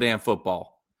throw the damn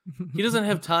football. He doesn't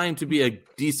have time to be a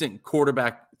decent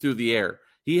quarterback through the air.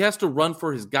 He has to run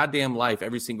for his goddamn life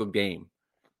every single game.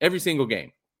 Every single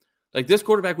game. Like, this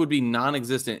quarterback would be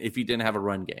non-existent if he didn't have a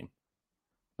run game.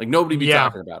 Like, nobody would be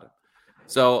talking about it.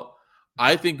 So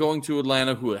I think going to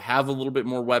Atlanta, who have a little bit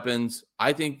more weapons,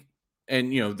 I think,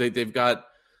 and, they've got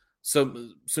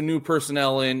some new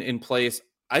personnel in place.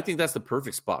 I think that's the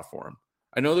perfect spot for him.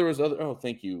 I know there was other. Oh,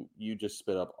 thank you. You just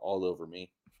spit up all over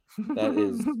me. That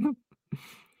is,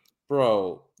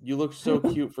 bro. You look so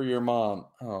cute for your mom.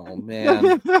 Oh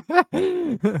man.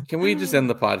 Can we just end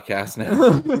the podcast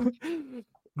now?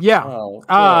 Yeah. Oh,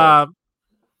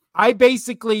 I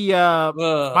basically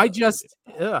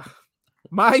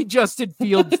my Justin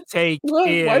Fields take is.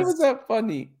 Why was that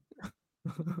funny?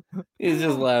 He's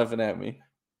just laughing at me.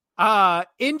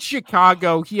 In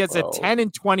Chicago, he has a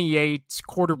 10-28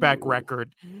 quarterback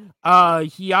record.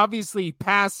 He obviously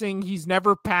passing. He's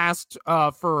never passed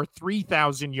for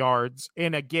 3,000 yards.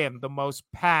 And again, the most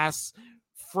pass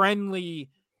friendly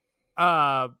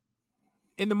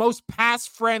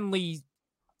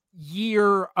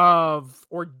year of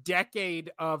or decade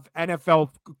of NFL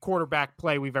quarterback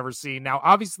play we've ever seen. Now,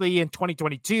 obviously in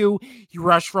 2022, he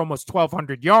rushed for almost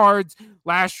 1,200 yards.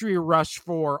 Last year, he rushed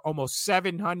for almost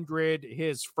 700.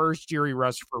 His first year, he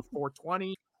rushed for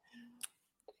 420.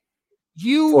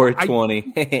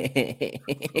 420.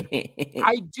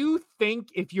 I do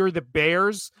think if you're the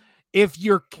Bears, if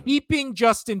you're keeping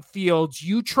Justin Fields,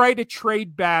 you try to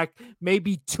trade back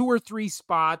maybe 2 or 3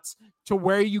 spots to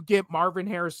where you get Marvin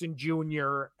Harrison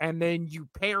Jr., and then you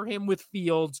pair him with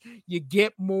Fields. You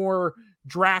get more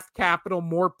draft capital,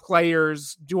 more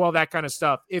players, do all that kind of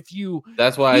stuff.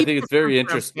 That's why I think it's very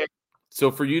interesting.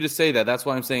 So for you to say that, that's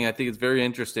why I'm saying I think it's very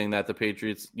interesting that the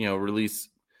Patriots, release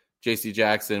J.C.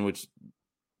 Jackson, which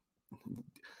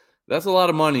that's a lot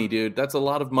of money, dude. That's a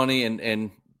lot of money,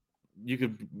 and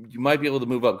you might be able to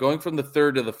move up. Going from the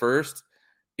 3rd to the 1st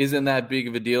isn't that big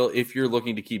of a deal if you're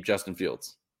looking to keep Justin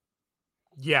Fields.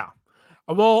 Yeah.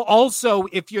 Well, also,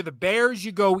 if you're the Bears,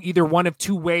 you go either one of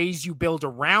 2 ways. You build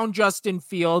around Justin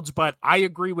Fields, but I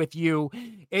agree with you.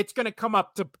 It's going to come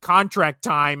up to contract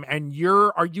time, and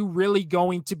are you really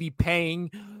going to be paying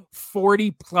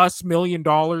 $40+ million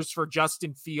for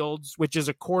Justin Fields, which is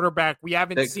a quarterback we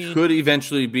haven't seen? That could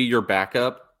eventually be your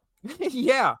backup.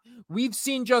 Yeah. We've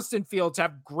seen Justin Fields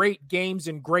have great games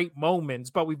and great moments,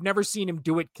 but we've never seen him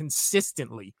do it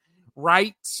consistently.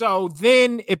 Right. So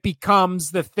then it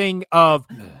becomes the thing of,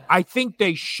 I think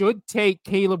they should take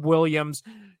Caleb Williams.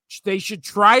 They should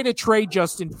try to trade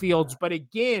Justin Fields. But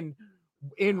again,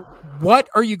 in what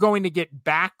are you going to get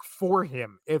back for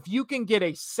him? If you can get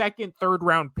a second, third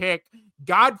round pick,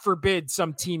 God forbid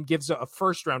some team gives a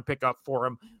first round pick up for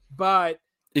him. But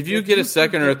if you get a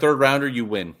second or a third rounder, you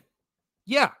win.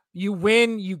 Yeah, you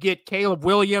win. You get Caleb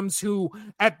Williams, who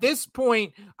at this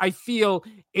point I feel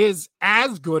is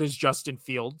as good as Justin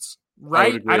Fields,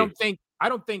 right? I don't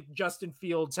think Justin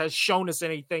Fields has shown us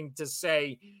anything to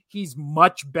say he's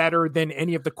much better than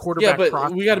any of the quarterback. Yeah,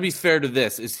 but we got to be fair to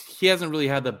this. Is he hasn't really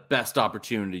had the best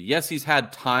opportunity. Yes, he's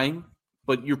had time,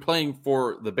 but you're playing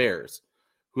for the Bears,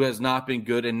 who has not been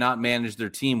good and not managed their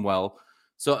team well.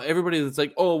 So everybody that's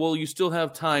like, oh, well, you still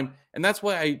have time. And that's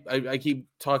why I keep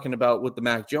talking about with the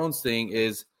Mac Jones thing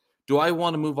is, do I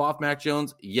want to move off Mac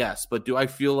Jones? Yes. But do I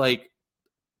feel like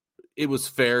it was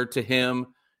fair to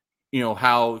him,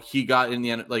 how he got in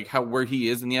the where he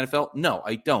is in the NFL? No,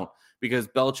 I don't, because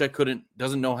Belichick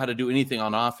doesn't know how to do anything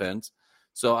on offense.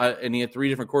 So and he had 3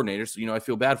 different coordinators. So, I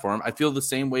feel bad for him. I feel the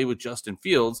same way with Justin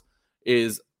Fields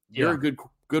is you're a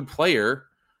good player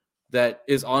that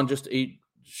is on just a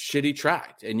shitty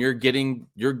track, and you're getting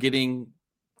the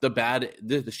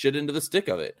shit into the stick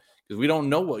of it, because we don't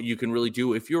know what you can really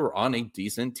do if you're on a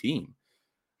decent team.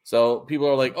 So people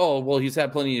are like, oh, well, he's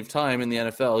had plenty of time in the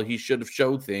NFL. He should have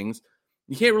showed things.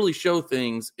 You can't really show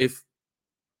things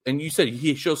and you said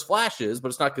he shows flashes, but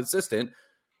it's not consistent.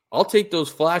 I'll take those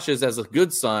flashes as a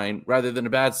good sign rather than a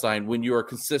bad sign when you are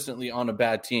consistently on a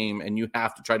bad team and you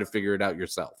have to try to figure it out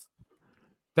yourself.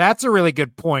 That's a really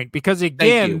good point, because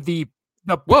again, the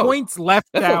points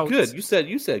left out. Good. You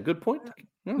said good point.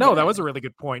 No, that was a really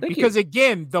good point. Thank because you.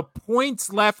 Again, the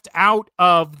points left out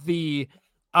of the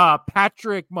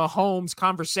Patrick Mahomes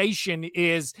conversation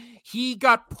is he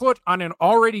got put on an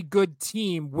already good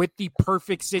team with the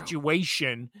perfect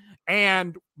situation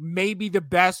and maybe the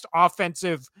best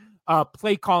offensive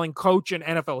play calling coach in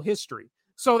NFL history.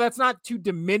 So that's not to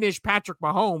diminish Patrick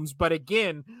Mahomes, but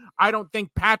again, I don't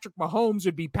think Patrick Mahomes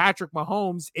would be Patrick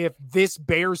Mahomes if this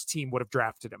Bears team would have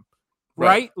drafted him.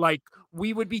 Right? Like,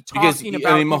 we would be talking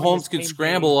about. Mahomes can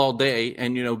scramble all day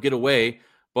and get away,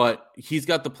 but he's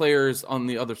got the players on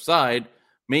the other side,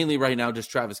 mainly right now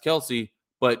just Travis Kelce,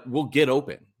 but we'll get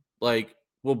open. Like,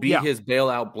 we'll be his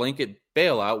blanket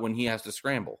bailout when he has to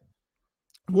scramble.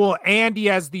 Well, and he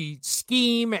has the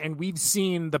scheme, and we've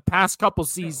seen the past couple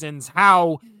seasons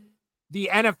how the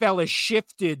NFL has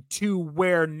shifted to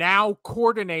where now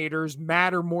coordinators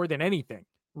matter more than anything,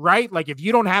 right? Like, if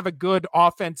you don't have a good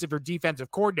offensive or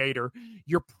defensive coordinator,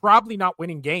 you're probably not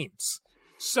winning games.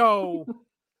 So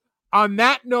on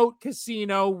that note,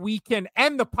 Casino, we can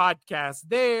end the podcast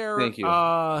there. Thank you.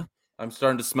 I'm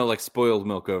starting to smell like spoiled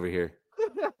milk over here.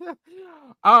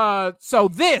 So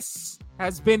this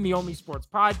has been the Only Sports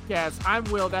Podcast. I'm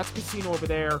Will. That's Casino over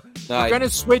there. We're going to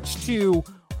switch to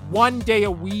one day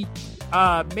a week,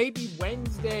 maybe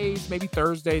Wednesdays, maybe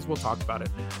Thursdays. We'll talk about it.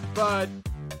 But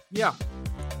yeah,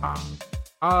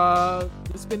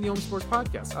 this has been the Only Sports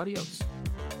Podcast. Adios.